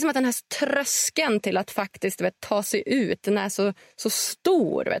är som att den här tröskeln till att faktiskt ta sig ut, den är så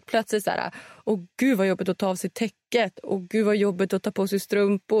stor. Plötsligt såhär, åh gud vad jobbigt att ta av sig täcket, och gud vad jobbigt att ta på sig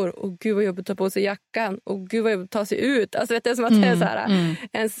strumpor, och gud vad jobbigt att ta på sig jackan, och gud vad jobbigt att ta sig ut. Alltså det är som att det är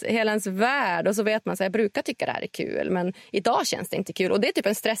såhär, hela ens värld, och så vet man så här, jag brukar tycka det här är kul, men idag känns det inte kul. Och det är typ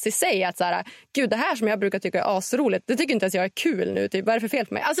en stress i sig att såhär, gud det här som jag brukar tycka är asroligt, det tycker inte ens jag är kul nu, typ, vad är det för fel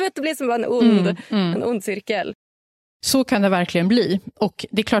på mig? Alltså det blir som en ond cirkel. Så kan det verkligen bli. Och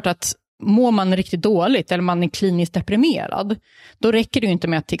det är klart att mår man riktigt dåligt eller man är kliniskt deprimerad, då räcker det ju inte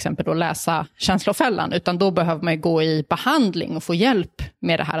med att till exempel då läsa känslofällan, utan då behöver man gå i behandling och få hjälp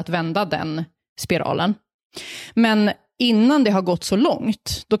med det här att vända den spiralen. Men innan det har gått så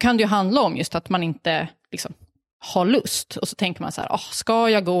långt, då kan det ju handla om just att man inte liksom har lust. Och så tänker man så här, ska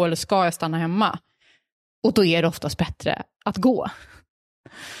jag gå eller ska jag stanna hemma? Och då är det oftast bättre att gå.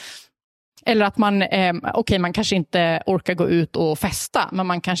 Eller att man, man kanske inte orkar gå ut och festa, men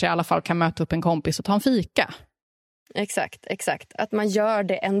man kanske i alla fall kan möta upp en kompis och ta en fika. Exakt. Att man gör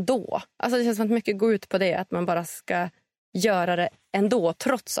det ändå. Alltså det känns som att mycket går ut på det, att man bara ska göra det ändå,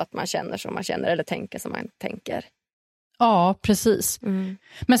 trots att man känner som man känner eller tänker som man tänker. Ja, precis.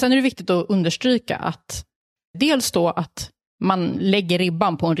 Men sen är det viktigt att understryka att dels då att man lägger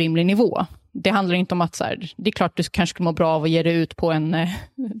ribban på en rimlig nivå. Det handlar inte om att så här, det är klart du kanske skulle må bra av att ge dig ut på en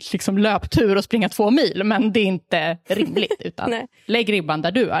liksom löptur och springa 2 mil, men det är inte rimligt, utan lägg ribban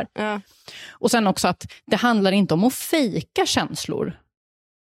där du är. Ja. Och sen också att det handlar inte om att fejka känslor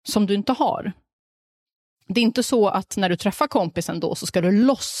som du inte har. Det är inte så att när du träffar kompisen då så ska du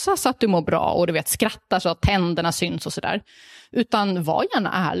låtsas att du mår bra och du vet skratta så att tänderna syns och sådär. Utan var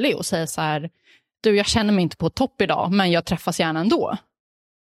gärna ärlig och säg så här, du, jag känner mig inte på topp idag, men jag träffas gärna ändå.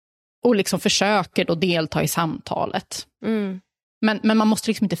 Och liksom försöker då delta i samtalet. Mm. Men man måste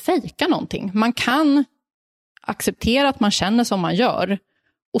liksom inte fejka någonting. Man kan acceptera att man känner som man gör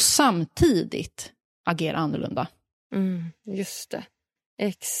och samtidigt agera annorlunda. Just det.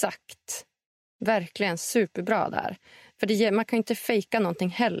 Exakt. Verkligen superbra där. För man kan inte fejka någonting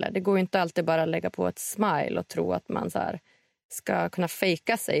heller. Det går ju inte alltid bara att lägga på ett smile och tro att man så här ska kunna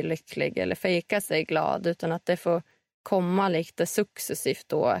fejka sig lycklig eller fejka sig glad, utan att det får komma lite successivt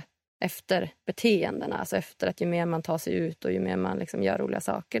då efter beteendena. Alltså efter att ju mer man tar sig ut och ju mer man liksom gör roliga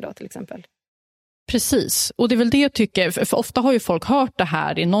saker då till exempel. Precis, och det är väl det jag tycker, för ofta har ju folk hört det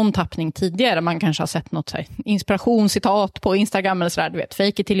här i någon tappning tidigare. Man kanske har sett något så här, inspirationscitat på Instagram eller sådär, du vet,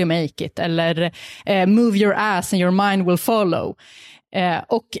 fake it till you make it, eller move your ass and your mind will follow.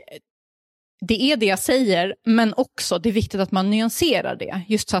 Och det är det jag säger, men också det är viktigt att man nyanserar det,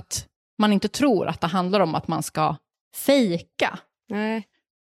 just så att man inte tror att det handlar om att man ska fejka. Nej.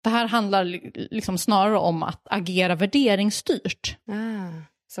 Det här handlar liksom snarare om att agera värderingsstyrt.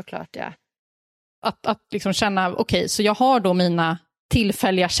 Såklart, ja. Att liksom känna, okej, så jag har då mina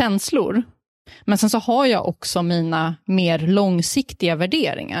tillfälliga känslor. Men sen så har jag också mina mer långsiktiga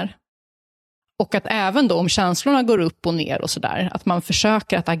värderingar. Och att även då om känslorna går upp och ner och sådär, att man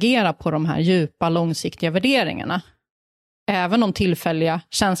försöker att agera på de här djupa långsiktiga värderingarna. Även om tillfälliga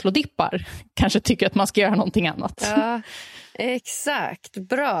känslodippar kanske tycker att man ska göra någonting annat. Ja, exakt.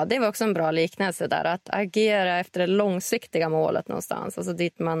 Bra. Det var också en bra liknelse där. Att agera efter det långsiktiga målet någonstans. Alltså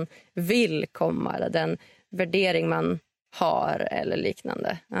dit man vill komma. Eller den värdering man har eller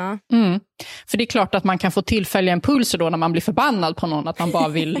liknande. Ja. För det är klart att man kan få tillfälliga impulser då när man blir förbannad på någon. Att man bara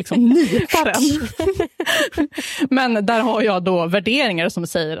vill liksom nypa den. Men där har jag då värderingar som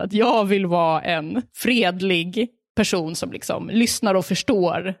säger att jag vill vara en fredlig person som liksom lyssnar och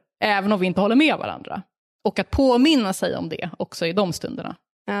förstår även om vi inte håller med varandra. Och att påminna sig om det också i de stunderna.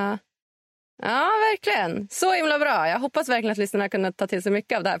 Ja, verkligen. Så himla bra. Jag hoppas verkligen att lyssnarna kunnat ta till sig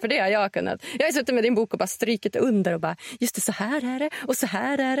mycket av det här. För det har jag kunnat. Jag har suttit med din bok och bara strykit under och bara, just det, så här är det och så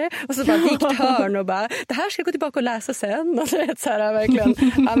här är det. Och så bara vikt hörn och bara, det här ska jag gå tillbaka och läsa sen. Och så här verkligen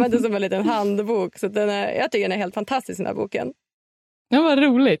använder det som en liten handbok. Så jag tycker den är helt fantastisk, den här boken. Ja, vad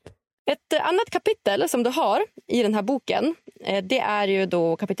roligt. Ett annat kapitel som du har i den här boken, det är ju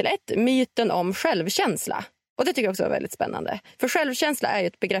då kapitel 1, myten om självkänsla. Och det tycker jag också är väldigt spännande. För självkänsla är ju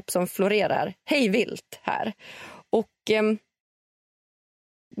ett begrepp som florerar hej vilt här. Och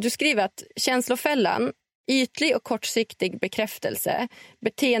du skriver att känslofällan, ytlig och kortsiktig bekräftelse,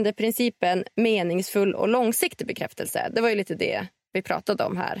 beteendeprincipen, meningsfull och långsiktig bekräftelse. Det var ju lite det vi pratade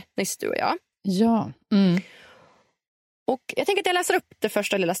om här nyss, du och jag. Ja. Och jag tänker att jag läser upp det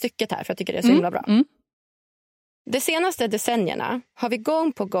första lilla stycket här, för jag tycker det är så himla bra. De senaste decennierna har vi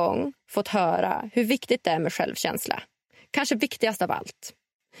gång på gång fått höra hur viktigt det är med självkänsla. Kanske viktigast av allt.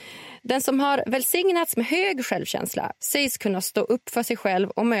 Den som har välsignats med hög självkänsla sägs kunna stå upp för sig själv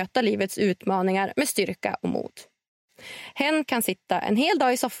och möta livets utmaningar med styrka och mod. Hen kan sitta en hel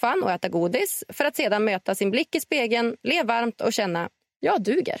dag i soffan och äta godis för att sedan möta sin blick i spegeln, le varmt och känna, jag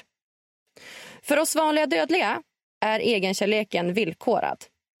duger. För oss vanliga dödliga är egenkärleken villkorad.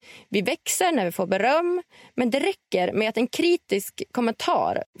 Vi växer när vi får beröm, men det räcker med att en kritisk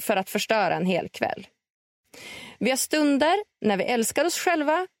kommentar för att förstöra en hel kväll. Vi har stunder när vi älskar oss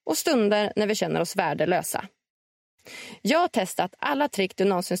själva och stunder när vi känner oss värdelösa. Jag har testat alla trick du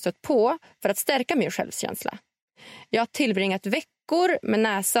någonsin stött på för att stärka min självkänsla. Jag har tillbringat veckor med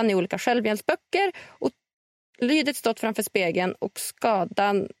näsan i olika självhjälpsböcker och lydigt stått framför spegeln och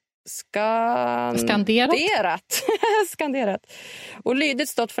skanderat. Och lydigt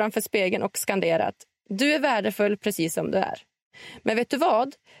stått framför spegeln och skanderat. Du är värdefull precis som du är. Men vet du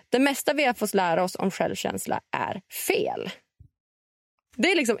vad? Det mesta vi har fått lära oss om självkänsla är fel.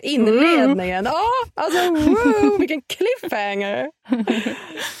 Det är liksom inledningen. Vilken cliffhanger.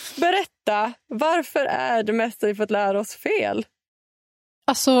 Berätta, varför är det mesta vi fått lära oss fel?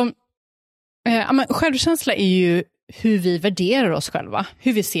 Alltså, självkänsla är ju hur vi värderar oss själva,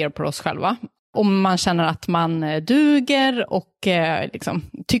 hur vi ser på oss själva. Om man känner att man duger och liksom,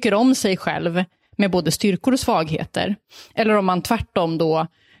 tycker om sig själv med både styrkor och svagheter. Eller om man tvärtom då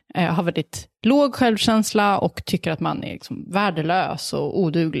har väldigt låg självkänsla och tycker att man är liksom värdelös och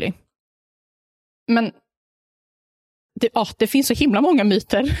oduglig. Men det finns så himla många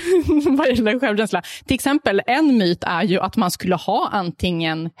myter vad gäller självkänsla. Till exempel en myt är ju att man skulle ha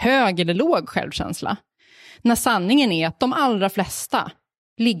antingen hög eller låg självkänsla. När sanningen är att de allra flesta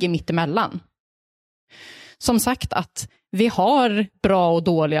ligger mitt emellan. Som sagt att vi har bra och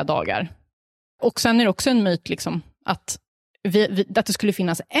dåliga dagar. Och sen är det också en myt liksom, att det skulle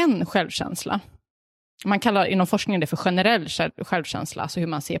finnas en självkänsla. Man kallar inom forskningen det för generell självkänsla, alltså hur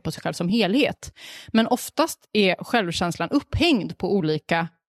man ser på sig själv som helhet. Men oftast är självkänslan upphängd på olika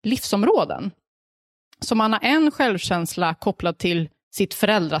livsområden. Så man har en självkänsla kopplad till sitt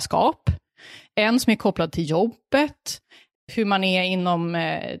föräldraskap, en som är kopplad till jobbet, hur man är inom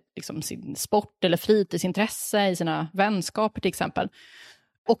liksom sin sport eller fritidsintresse, i sina vänskaper till exempel.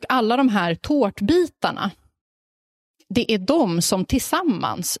 Och alla de här tårtbitarna, det är de som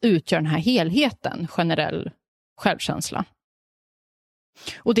tillsammans utgör den här helheten, generell självkänsla.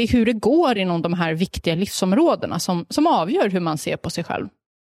 Och det är hur det går inom de här viktiga livsområdena som avgör hur man ser på sig själv.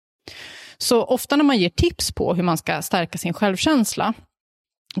 Så ofta när man ger tips på hur man ska stärka sin självkänsla,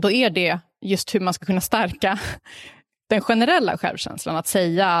 då är det just hur man ska kunna stärka den generella självkänslan. Att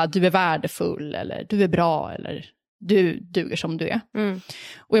säga du är värdefull, eller du är bra, eller du duger som du är. Mm.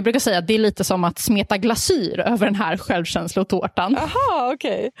 Och jag brukar säga att det är lite som att smeta glasyr över den här självkänslotårtan. Aha,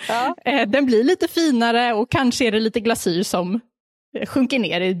 okej. Ja. Den blir lite finare och kanske är det lite glasyr som sjunker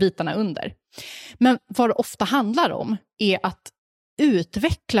ner i bitarna under. Men vad det ofta handlar om är att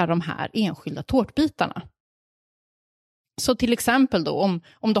utveckla de här enskilda tårtbitarna. Så till exempel då,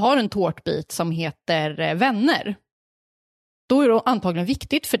 om du har en tårtbit som heter vänner, då är det antagligen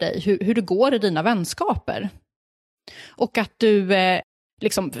viktigt för dig hur det går i dina vänskaper. Och att du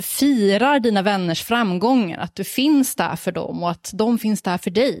liksom firar dina vänners framgångar, att du finns där för dem och att de finns där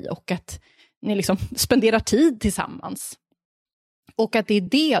för dig och att ni liksom spenderar tid tillsammans. Och att det är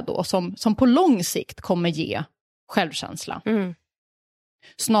det då som på lång sikt kommer ge självkänsla. Mm.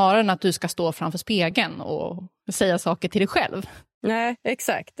 Snarare än att du ska stå framför spegeln och säga saker till dig själv. Nej,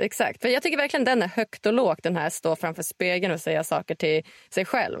 exakt. För jag tycker verkligen den är högt och lågt, den här stå framför spegeln och säga saker till sig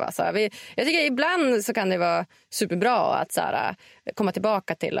själv. Alltså, jag tycker ibland så kan det vara superbra att så här, komma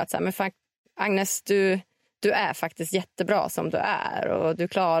tillbaka till att så här, men Agnes, du är faktiskt jättebra som du är och du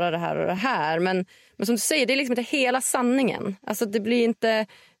klarar det här och det här. Men som du säger, det är liksom inte hela sanningen. Alltså det är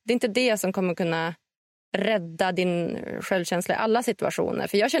inte det som kommer kunna rädda din självkänsla i alla situationer.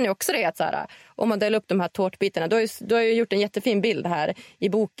 För jag känner ju också det att så här, om man delar upp de här tårtbitarna, du har ju gjort en jättefin bild här i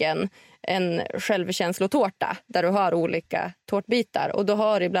boken, en självkänslotårta där du har olika tårtbitar. Och då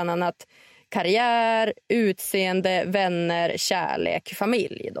har du bland annat karriär, utseende, vänner, kärlek,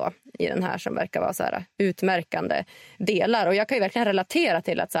 familj då, i den här som verkar vara så här utmärkande delar. Och jag kan ju verkligen relatera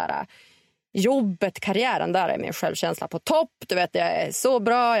till att så här, jobbet, karriären, där är min självkänsla på topp. Du vet, jag är så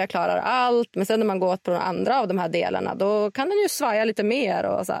bra, jag klarar allt. Men sen när man går på de andra av de här delarna, då kan den ju svaja lite mer.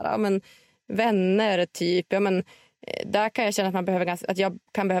 Och så här, ja, men vänner typ, ja, men där kan jag känna att jag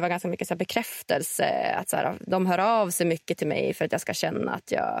kan behöva ganska mycket så här bekräftelse. Att så här, de hör av sig mycket till mig för att jag ska känna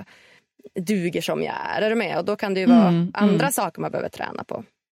att jag duger som jag är du med? Och då kan det ju vara andra saker man behöver träna på.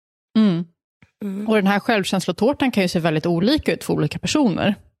 Och den här självkänslotårtan kan ju se väldigt olika ut för olika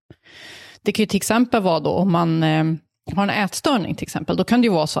personer. Det kan ju till exempel vara då om man har en ätstörning till exempel. Då kan det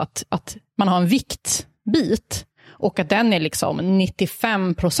ju vara så att man har en viktbit och att den är liksom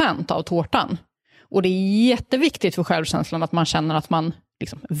 95% av tårtan. Och det är jätteviktigt för självkänslan att man känner att man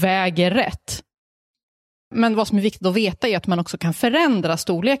liksom väger rätt. Men vad som är viktigt att veta är att man också kan förändra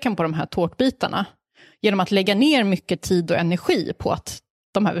storleken på de här tårtbitarna genom att lägga ner mycket tid och energi på att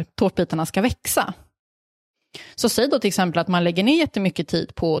de här tårtbitarna ska växa. Så säg då till exempel att man lägger ner jättemycket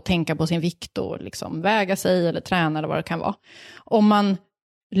tid på att tänka på sin vikt och liksom väga sig eller träna eller vad det kan vara. Om man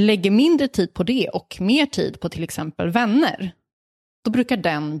lägger mindre tid på det och mer tid på till exempel vänner, då brukar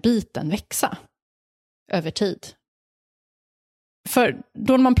den biten växa över tid. För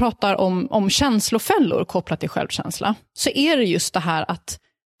då när man pratar om känslofällor kopplat till självkänsla, så är det just det här att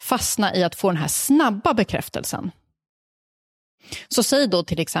fastna i att få den här snabba bekräftelsen. Så säg då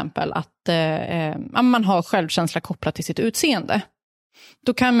till exempel att man har självkänsla kopplat till sitt utseende.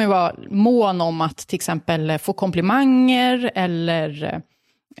 Då kan man vara mån om att till exempel få komplimanger eller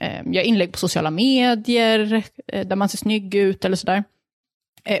göra inlägg på sociala medier där man ser snygg ut eller sådär.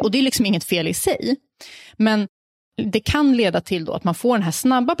 Och det är liksom inget fel i sig. Men det kan leda till då att man får den här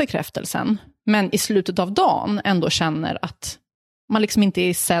snabba bekräftelsen, men i slutet av dagen ändå känner att man liksom inte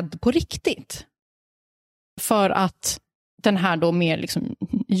är sedd på riktigt. För att den här då mer liksom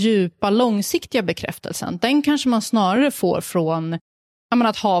djupa, långsiktiga bekräftelsen, den kanske man snarare får från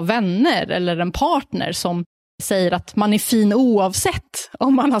att ha vänner eller en partner som säger att man är fin oavsett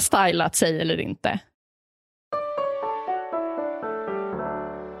om man har stylat sig eller inte.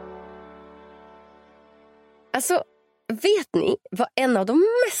 Alltså, vet ni vad en av de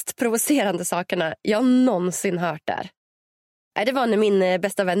mest provocerande sakerna jag någonsin hört är? Det var när min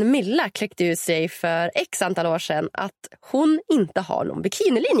bästa vän Milla kläckte ut sig för x antal år sedan att hon inte har någon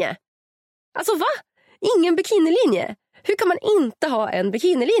bikinilinje. Alltså va? Ingen bikinilinje? Hur kan man inte ha en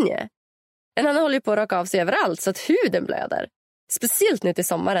bikinilinje? En annan håller på att raka av sig överallt så att huden blöder. Speciellt nu till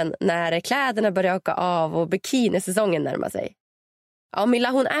sommaren när kläderna börjar åka av och bikinisäsongen närmar sig. Ja, Milla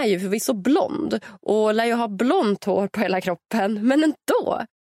hon är ju förvisso blond och lär ju ha blont hår på hela kroppen, men ändå.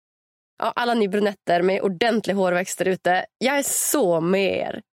 Ja, alla ni brunetter med ordentlig hårväxt ute, jag är så med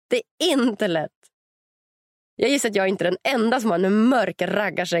er. Det är inte lätt. Jag gissar att jag inte är den enda som har en mörk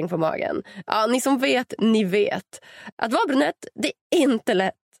raggarsäng på magen. Ja, ni som vet, ni vet. Att vara brunett, det är inte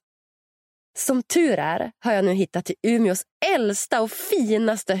lätt. Som tur är har jag nu hittat till Umeås äldsta och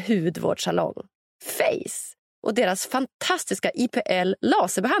finaste hudvårdssalong. Face. Och deras fantastiska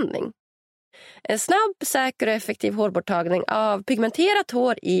IPL-laserbehandling. En snabb, säker och effektiv hårborttagning av pigmenterat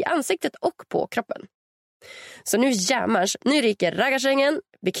hår i ansiktet och på kroppen. Så nu jämmars, nu ryker raggarsängen,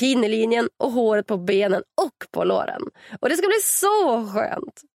 bikinilinjen och håret på benen och på låren. Och det ska bli så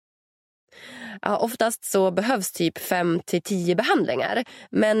skönt. Ja, oftast så behövs typ 5-10 behandlingar.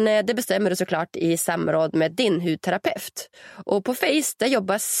 Men det bestämmer du såklart i samråd med din hudterapeut. Och på Face där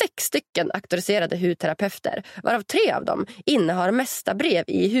jobbar 6 stycken auktoriserade hudterapeuter. Varav 3 av dem innehar mesta brev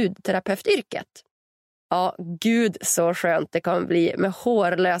i hudterapeutyrket. Ja, gud så skönt det kommer bli med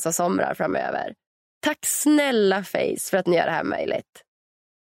hårlösa somrar framöver. Tack snälla Face för att ni gör det här möjligt.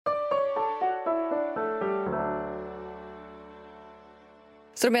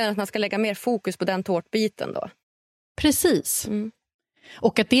 Så du menar att man ska lägga mer fokus på den tårtbiten då? Precis.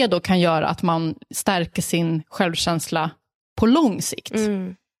 Och att det då kan göra att man stärker sin självkänsla på lång sikt.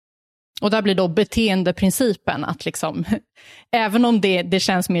 Och där blir då beteendeprincipen att liksom, även om det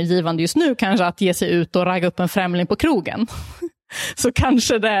känns mer givande just nu kanske att ge sig ut och ragga upp en främling på krogen, så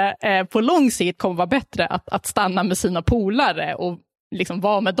kanske det på lång sikt kommer vara bättre att stanna med sina polare och liksom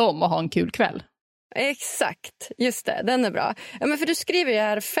vara med dem och ha en kul kväll. Exakt, just det, den är bra. Ja, men för du skriver ju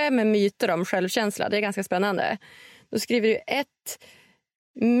här 5 myter om självkänsla, det är ganska spännande. Då skriver du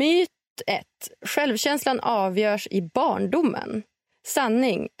myt 1. Självkänslan avgörs i barndomen.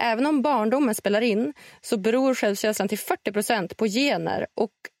 Sanning, även om barndomen spelar in så beror självkänslan till 40% på gener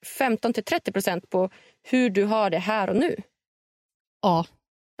och 15-30% på hur du har det här och nu. Ja.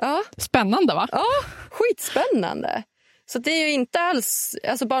 Spännande va? Ja, skitspännande. Så det är ju inte alls,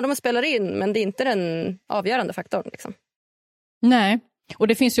 alltså barndomen spelar in men det är inte den avgörande faktorn liksom. Nej, och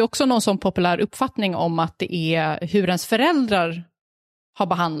det finns ju också någon sån populär uppfattning om att det är hur ens föräldrar har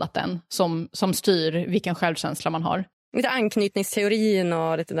behandlat den som styr vilken självkänsla man har. Lite anknytningsteorin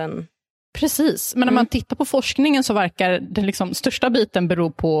och lite den. Precis, men när man tittar på forskningen så verkar den liksom största biten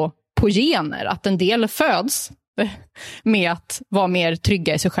bero på gener. Att en del föds med att vara mer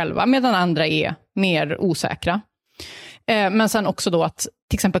trygga i sig själva medan andra är mer osäkra. Men sen också då att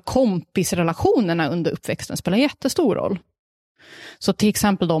till exempel kompisrelationerna under uppväxten spelar jättestor roll. Så till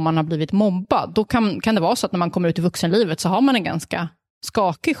exempel då om man har blivit mobbad, då kan det vara så att när man kommer ut i vuxenlivet så har man en ganska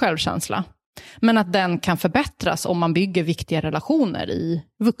skakig självkänsla. Men att den kan förbättras om man bygger viktiga relationer i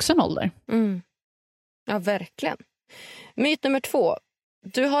vuxen ålder. Ja, verkligen. Myt nummer 2.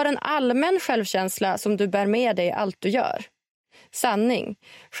 Du har en allmän självkänsla som du bär med dig i allt du gör. Sanning.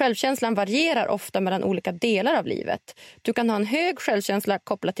 Självkänslan varierar ofta mellan olika delar av livet. Du kan ha en hög självkänsla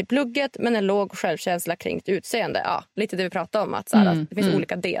kopplat till plugget men en låg självkänsla kring ditt utseende. Ja, lite det vi pratade om. Att det finns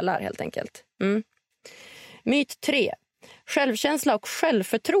olika delar helt enkelt. Myt 3. Självkänsla och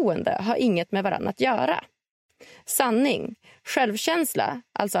självförtroende har inget med varandra att göra. Sanning. Självkänsla,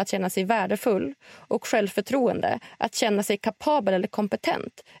 alltså att känna sig värdefull, och självförtroende, att känna sig kapabel eller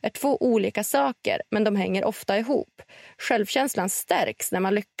kompetent, är 2 olika saker, men de hänger ofta ihop. Självkänslan stärks när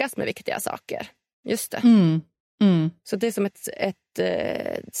man lyckas med viktiga saker. Just det. Så det är som ett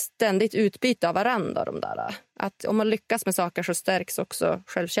ständigt utbyte av varandra. De där. Att om man lyckas med saker så stärks också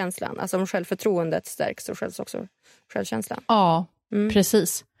självkänslan. Alltså om självförtroendet stärks så stärks också självkänslan. Ja,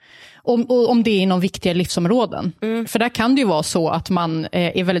 precis. Om det är inom viktiga livsområden. För där kan det ju vara så att man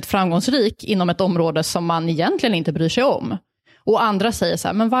är väldigt framgångsrik inom ett område som man egentligen inte bryr sig om. Och andra säger så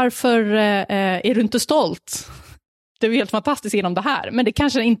här, men varför är du inte stolt? Det är helt fantastiskt inom det här. Men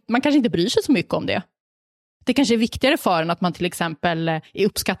man kanske inte bryr sig så mycket om det. Det kanske är viktigare för en att man till exempel är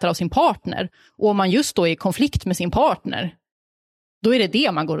uppskattad av sin partner. Och om man just då är i konflikt med sin partner, då är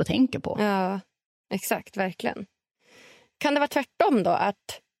det man går och tänker på. Ja, exakt, verkligen. Kan det vara tvärtom då,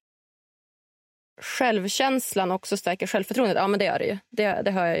 att självkänslan också stärker självförtroendet. Ja, men det gör det ju.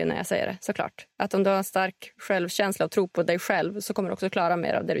 Det hör jag ju när jag säger det, såklart. Att om du har en stark självkänsla och tro på dig själv så kommer du också klara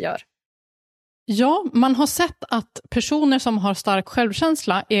mer av det du gör. Ja, man har sett att personer som har stark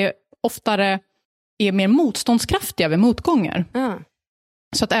självkänsla oftare är mer motståndskraftiga vid motgångar.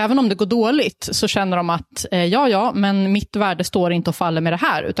 Så att även om det går dåligt så känner de att men mitt värde står inte och faller med det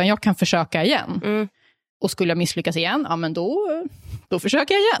här, utan jag kan försöka igen. Och skulle jag misslyckas igen, ja men då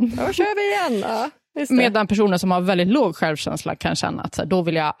försöker jag igen. Då kör vi igen, ja. Just det. Medan personer som har väldigt låg självkänsla kan känna att då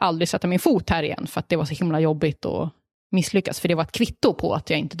vill jag aldrig sätta min fot här igen, för att det var så himla jobbigt att misslyckas, för det var ett kvitto på att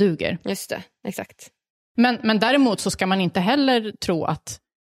jag inte duger. Just det, exakt. Men däremot så ska man inte heller tro att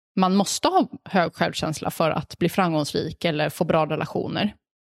man måste ha hög självkänsla för att bli framgångsrik eller få bra relationer.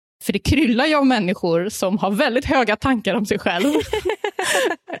 För det kryllar ju av människor som har väldigt höga tankar om sig själv.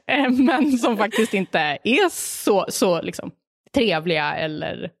 Men som faktiskt inte är så liksom, trevliga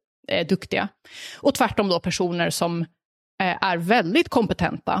eller duktiga. Och tvärtom då personer som är väldigt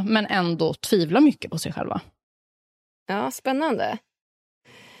kompetenta men ändå tvivlar mycket på sig själva. Ja, spännande.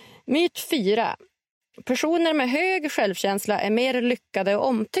 Myt 4. Personer med hög självkänsla är mer lyckade och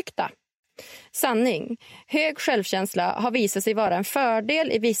omtyckta. Sanning. Hög självkänsla har visat sig vara en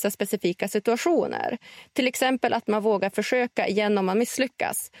fördel i vissa specifika situationer. Till exempel att man vågar försöka igen om man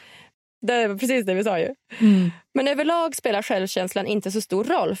misslyckas. Det var precis det vi sa ju. Men överlag spelar självkänslan inte så stor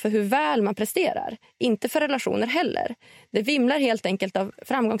roll för hur väl man presterar. Inte för relationer heller. Det vimlar helt enkelt av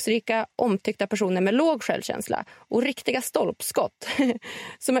framgångsrika, omtyckta personer med låg självkänsla och riktiga stolpskott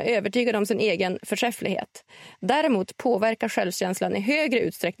som är övertygade om sin egen förträfflighet. Däremot påverkar självkänslan i högre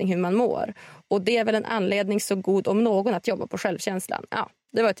utsträckning hur man mår. Och det är väl en anledning så god om någon att jobba på självkänslan. Ja,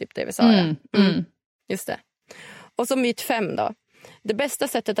 det var typ det vi sa. Just det. Och så myt 5 då. Det bästa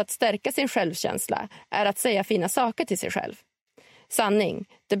sättet att stärka sin självkänsla är att säga fina saker till sig själv. Sanning.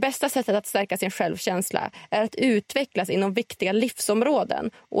 Det bästa sättet att stärka sin självkänsla är att utvecklas inom viktiga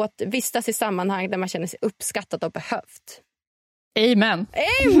livsområden och att vistas i sammanhang där man känner sig uppskattad och behövt. Amen.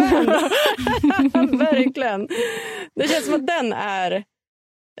 Amen! Verkligen. Det känns som att den är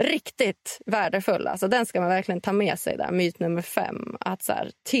riktigt värdefull. Alltså, den ska man verkligen ta med sig där. Myt nummer 5. Att så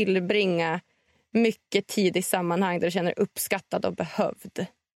här, tillbringa mycket tid i sammanhang där du känner uppskattad och behövd.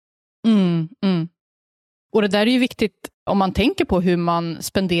 Och det där är ju viktigt om man tänker på hur man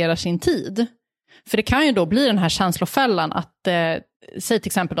spenderar sin tid. För det kan ju då bli den här känslofällan att, säg till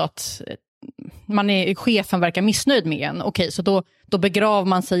exempel då att chefen verkar missnöjd med en. Okej, så då begraver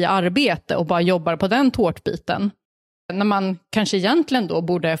man sig i arbete och bara jobbar på den tårtbiten. När man kanske egentligen då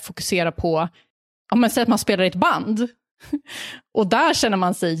borde fokusera på, om man säger att man spelar i ett band. Och där känner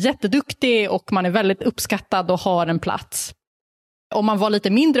man sig jätteduktig och man är väldigt uppskattad och har en plats. Om man var lite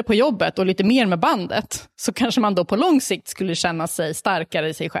mindre på jobbet och lite mer med bandet så kanske man då på lång sikt skulle känna sig starkare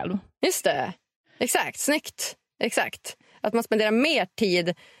i sig själv. Just det. Exakt, snyggt. Exakt. Att man spenderar mer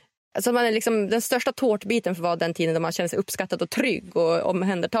tid. Alltså man är liksom, den största tårtbiten för den tiden då man känner sig uppskattad och trygg och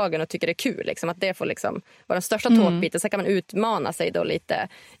omhändertagen och tycker det är kul. Liksom, att det får liksom vara den största tårtbiten. Sen kan man utmana sig då lite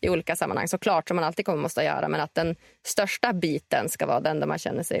i olika sammanhang. Såklart som man alltid kommer måste göra. Men att den största biten ska vara den där man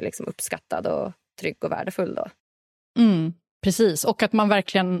känner sig liksom uppskattad och trygg och värdefull då. Precis, och att man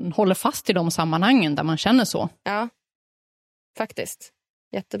verkligen håller fast i de sammanhangen där man känner så. Ja, faktiskt.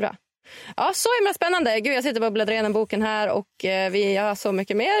 Jättebra. Ja, så himla spännande. Gud, jag sitter och bläddrar igenom boken här och vi har så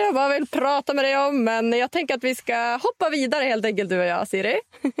mycket mer jag bara vill prata med dig om. Men jag tänker att vi ska hoppa vidare helt enkelt, du och jag, Siri.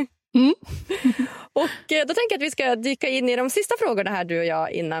 Och då tänker jag att vi ska dyka in i de sista frågorna här, du och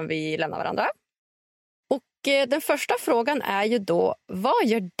jag, innan vi lämnar varandra. Och den första frågan är ju då, vad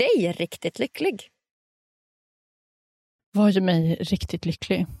gör dig riktigt lycklig? Vad gör mig riktigt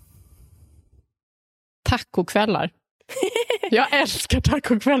lycklig? Tacokvällar. Jag älskar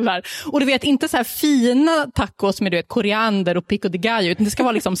tacokvällar. Och du vet, inte så här fina tacos med koriander och pico de gallo, utan det ska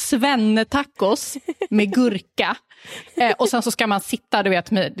vara liksom svennetacos med gurka. Och sen så ska man sitta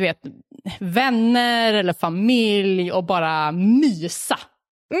med vänner eller familj och bara mysa.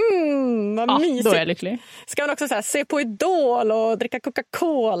 Vad mysigt. Då är jag lycklig. Ska man också så här, se på Idol och dricka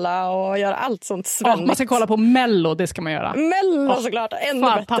Coca-Cola och göra allt sånt svennigt. Man ska kolla på Mello, det ska man göra. Mello såklart, ännu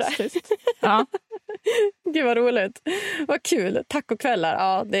fantastiskt. Bättre. Ja. Gud vad roligt. Vad kul. Tacokvällar,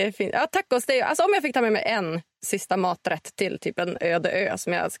 ja det är fint. Ja, tacos, det är, alltså om jag fick ta med mig en sista maträtt till typ en öde ö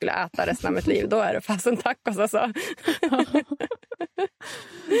som jag skulle äta resten av mitt liv, då är det fast en tacos alltså.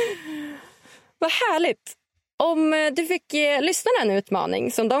 Vad härligt. Om du fick ge lyssnarna en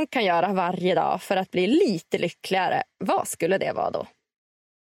utmaning som de kan göra varje dag för att bli lite lyckligare, vad skulle det vara då?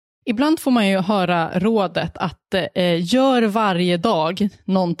 Ibland får man ju höra rådet att gör varje dag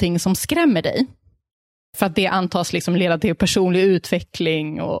någonting som skrämmer dig. För att det antas liksom leda till personlig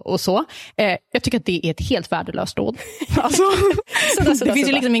utveckling och så. Jag tycker att det är ett helt värdelöst råd. Alltså, det finns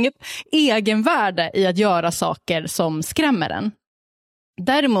ju liksom inget egenvärde i att göra saker som skrämmer en.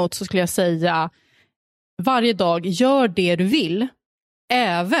 Däremot så skulle jag säga, varje dag gör det du vill,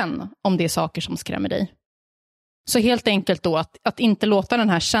 även om det är saker som skrämmer dig. Så helt enkelt då att inte låta den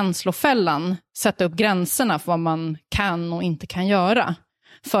här känslofällan sätta upp gränserna för vad man kan och inte kan göra.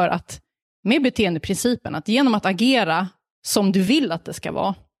 För att med beteendeprincipen, att genom att agera som du vill att det ska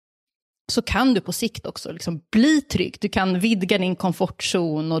vara, så kan du på sikt också liksom bli trygg. Du kan vidga din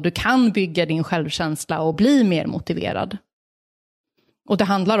komfortzon och du kan bygga din självkänsla och bli mer motiverad. Och det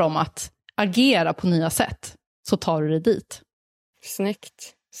handlar om att agera på nya sätt, så tar du det dit.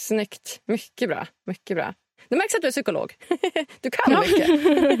 Snyggt. Mycket bra. Det märks att du är psykolog. Du kan mycket.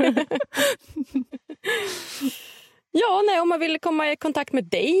 Om man vill komma i kontakt med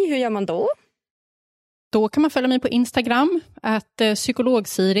dig, hur gör man då? Då kan man följa mig på Instagram,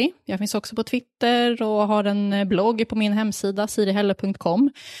 @psykolog-Siri. Jag finns också på Twitter och har en blogg på min hemsida,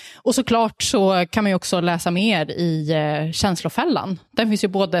 sirihelle.com. Och såklart så kan man ju också läsa mer i Känslofällan. Den finns ju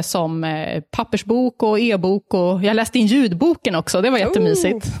både som pappersbok och e-bok, och jag läste in ljudboken också, det var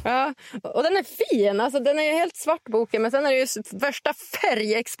jättemysigt. Ja, och den är fin, alltså den är ju helt svart boken, men sen är det ju värsta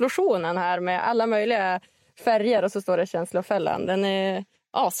färgexplosionen här med alla möjliga färger, och så står det Känslofällan. Den är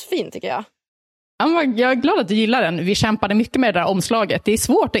asfin tycker jag. Jag är glad att du gillar den. Vi kämpade mycket med det där omslaget. Det är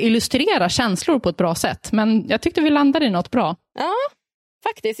svårt att illustrera känslor på ett bra sätt, men jag tyckte vi landade i något bra. Ja,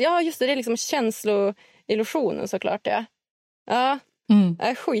 faktiskt. Ja, just det är liksom känsloillusionen såklart. Ja,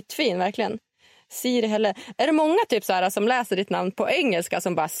 är skitfin verkligen. Siri Helle. Är det många typ så här som läser ditt namn på engelska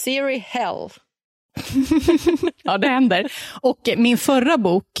som bara Siri Helle? Ja, det händer. Och min förra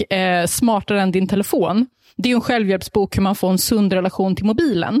bok, Smartare än din telefon, det är ju en självhjälpsbok hur man får en sund relation till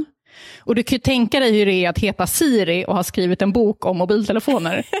mobilen. Och du kan ju tänka dig hur det är att heta Siri och ha skrivit en bok om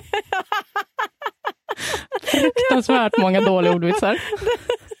mobiltelefoner. Fruktansvärt många dåliga ordvitsar.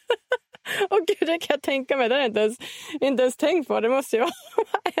 Åh gud, det kan jag tänka mig. Det har jag inte ens tänkt på. Det måste ju vara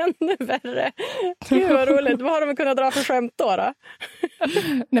ännu värre. Gud vad roligt. Vad har de kunnat dra för skämt då?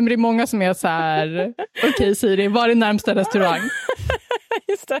 Nej, men det är många som är så här: okej Siri, var är närmsta restaurang?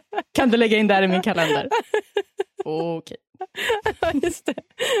 Just det. Kan du lägga in där i min kalender? Okej. Just det.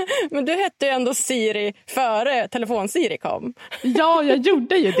 Men du hette ju ändå Siri före telefon-Siri kom. Ja, jag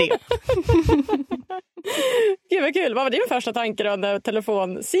gjorde ju det. Gud vad kul. Vad var din första tanke då när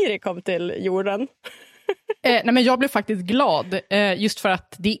telefon-Siri kom till jorden? Nej, men jag blev faktiskt glad just för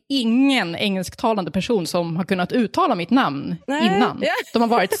att det är ingen engelsktalande person som har kunnat uttala mitt namn innan. Yeah. De har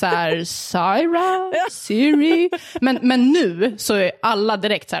varit så här Syra, Siri. Men nu så är alla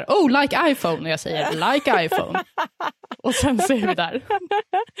direkt så här, oh, like iPhone. Och jag säger like iPhone. Och sen så är vi där.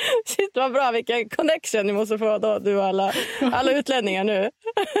 Shit vad bra, vilken connection ni måste få då, du och alla utlänningar nu.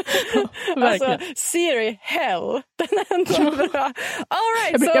 Alltså, Siri Helle, den är ändå bra.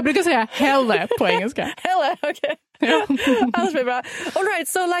 All right, jag brukar säga Helle på engelska. Helle, okej. Ja. Annars blir det bra. All right,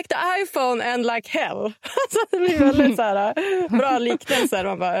 so like the iPhone and like hell. Så det blir väldigt så här bra liknelser.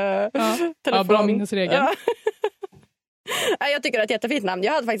 Man bara, telefon. Bra minnesregel. Ja. Jag tycker det är ett jättefint namn.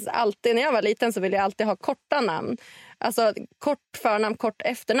 Jag hade faktiskt alltid, när jag var liten så ville jag alltid ha korta namn. Alltså kort förnamn, kort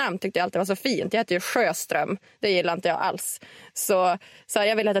efternamn tyckte jag alltid var så fint. Jag heter ju Sjöström, det gillar inte jag alls. Så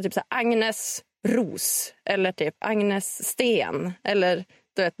jag ville heta typ så Agnes Ros eller typ Agnes Sten eller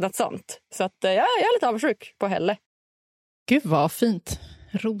du vet, något sånt. Så att jag är lite avundsjuk på Helle. Gud vad fint.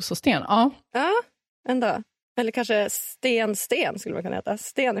 Ros och sten, ja. Ja, ändå. Eller kanske Sten skulle man kunna heta.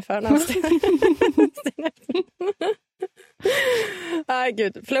 Sten i förnamn. Aj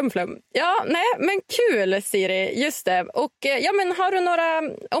gud, flum. Ja, nej, men kul Siri, just det. Och ja, men har du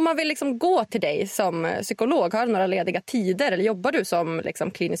några, om man vill liksom gå till dig som psykolog, har du några lediga tider eller jobbar du som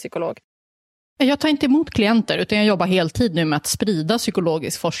liksom klinisk psykolog? Jag tar inte emot klienter utan jag jobbar heltid nu med att sprida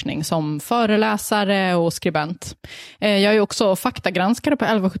psykologisk forskning som föreläsare och skribent. Jag är också faktagranskare på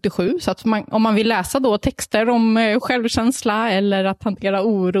 1177 så att om man vill läsa då texter om självkänsla eller att hantera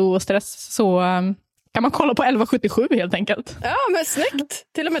oro och stress så kan man kolla på 1177 helt enkelt. Ja, men snyggt.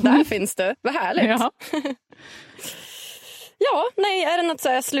 Till och med där finns det. Vad härligt. Ja. Ja, nej, är det något så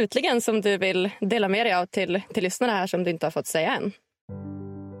här slutligen som du vill dela med dig av till lyssnarna här som du inte har fått säga än?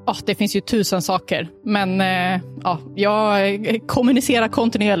 Det finns ju 1000 saker, men jag kommunicerar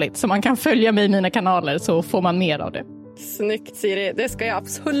kontinuerligt så man kan följa mig i mina kanaler så får man mer av det. Snyggt Siri, det ska jag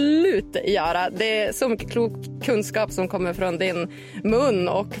absolut göra. Det är så mycket klok kunskap som kommer från din mun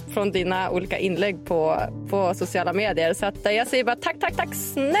och från dina olika inlägg på sociala medier. Så att jag säger bara tack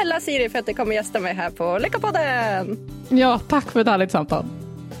snälla Siri för att du kommer gästa mig här på Lyckopodden. Ja, tack för ett härligt samtal.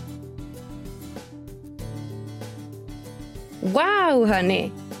 Wow,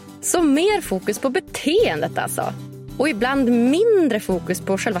 hörni! Så mer fokus på beteendet alltså. Och ibland mindre fokus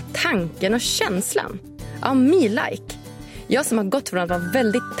på själva tanken och känslan. Ja, me like. Jag som har gått från att vara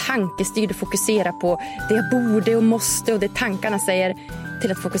väldigt tankestyrd och fokusera på det jag borde och måste och det tankarna säger,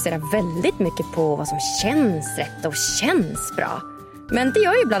 till att fokusera väldigt mycket på vad som känns rätt och känns bra. Men det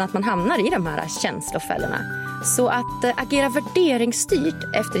gör ju ibland att man hamnar i de här känslofällorna. Så att agera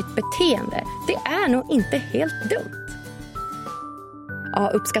värderingsstyrt efter ditt beteende, det är nog inte helt dumt. Ja,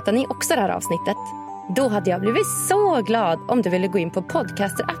 uppskattar ni också det här avsnittet? Då hade jag blivit så glad om du ville gå in på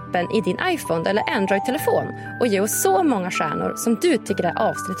Podcaster-appen i din iPhone eller Android-telefon och ge oss så många stjärnor som du tycker det här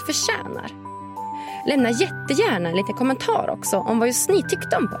avsnittet förtjänar. Lämna jättegärna en liten kommentar också om vad just ni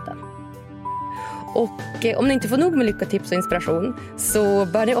tyckte om podden. Och om ni inte får nog med lyckotips och inspiration så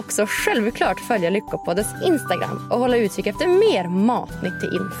bör ni också självklart följa Lyckopoddens Instagram och hålla utkik efter mer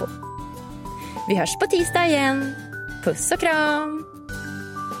matnyttig info. Vi hörs på tisdag igen. Puss och kram!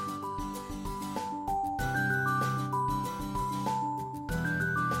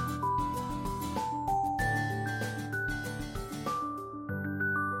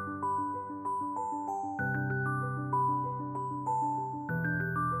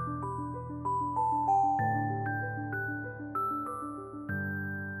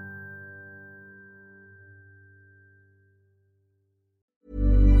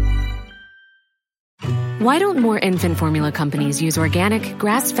 Why don't more infant formula companies use organic,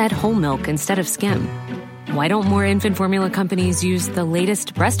 grass-fed whole milk instead of skim? Why don't more infant formula companies use the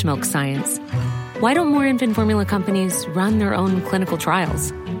latest breast milk science? Why don't more infant formula companies run their own clinical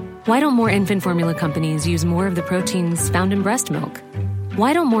trials? Why don't more infant formula companies use more of the proteins found in breast milk?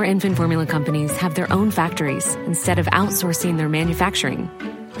 Why don't more infant formula companies have their own factories instead of outsourcing their manufacturing?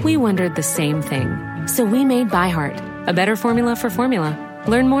 We wondered the same thing. So we made ByHeart, a better formula for formula.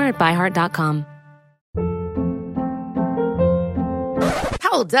 Learn more at byheart.com.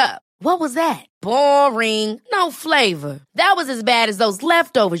 Hold up. What was that? Boring. No flavor. That was as bad as those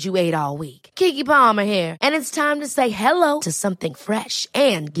leftovers you ate all week. Keke Palmer here, and it's time to say hello to something fresh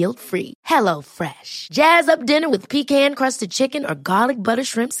and guilt-free. Hello Fresh. Jazz up dinner with pecan-crusted chicken or garlic butter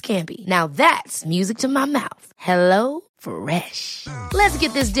shrimp scampi. Now that's music to my mouth. Hello Fresh. Let's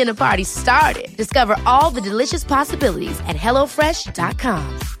get this dinner party started. Discover all the delicious possibilities at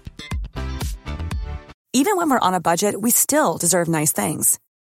hellofresh.com. Even when we're on a budget, we still deserve nice things.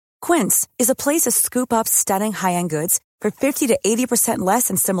 Quince is a place to scoop up stunning high-end goods for 50 to 80% less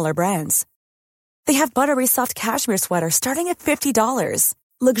than similar brands. They have buttery soft cashmere sweaters starting at $50,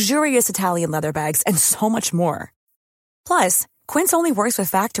 luxurious Italian leather bags, and so much more. Plus, Quince only works with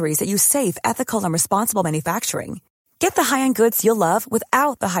factories that use safe, ethical, and responsible manufacturing. Get the high-end goods you'll love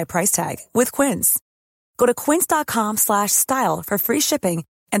without the high price tag with Quince. Go to quince.com/style for free shipping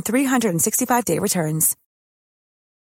and 365-day returns.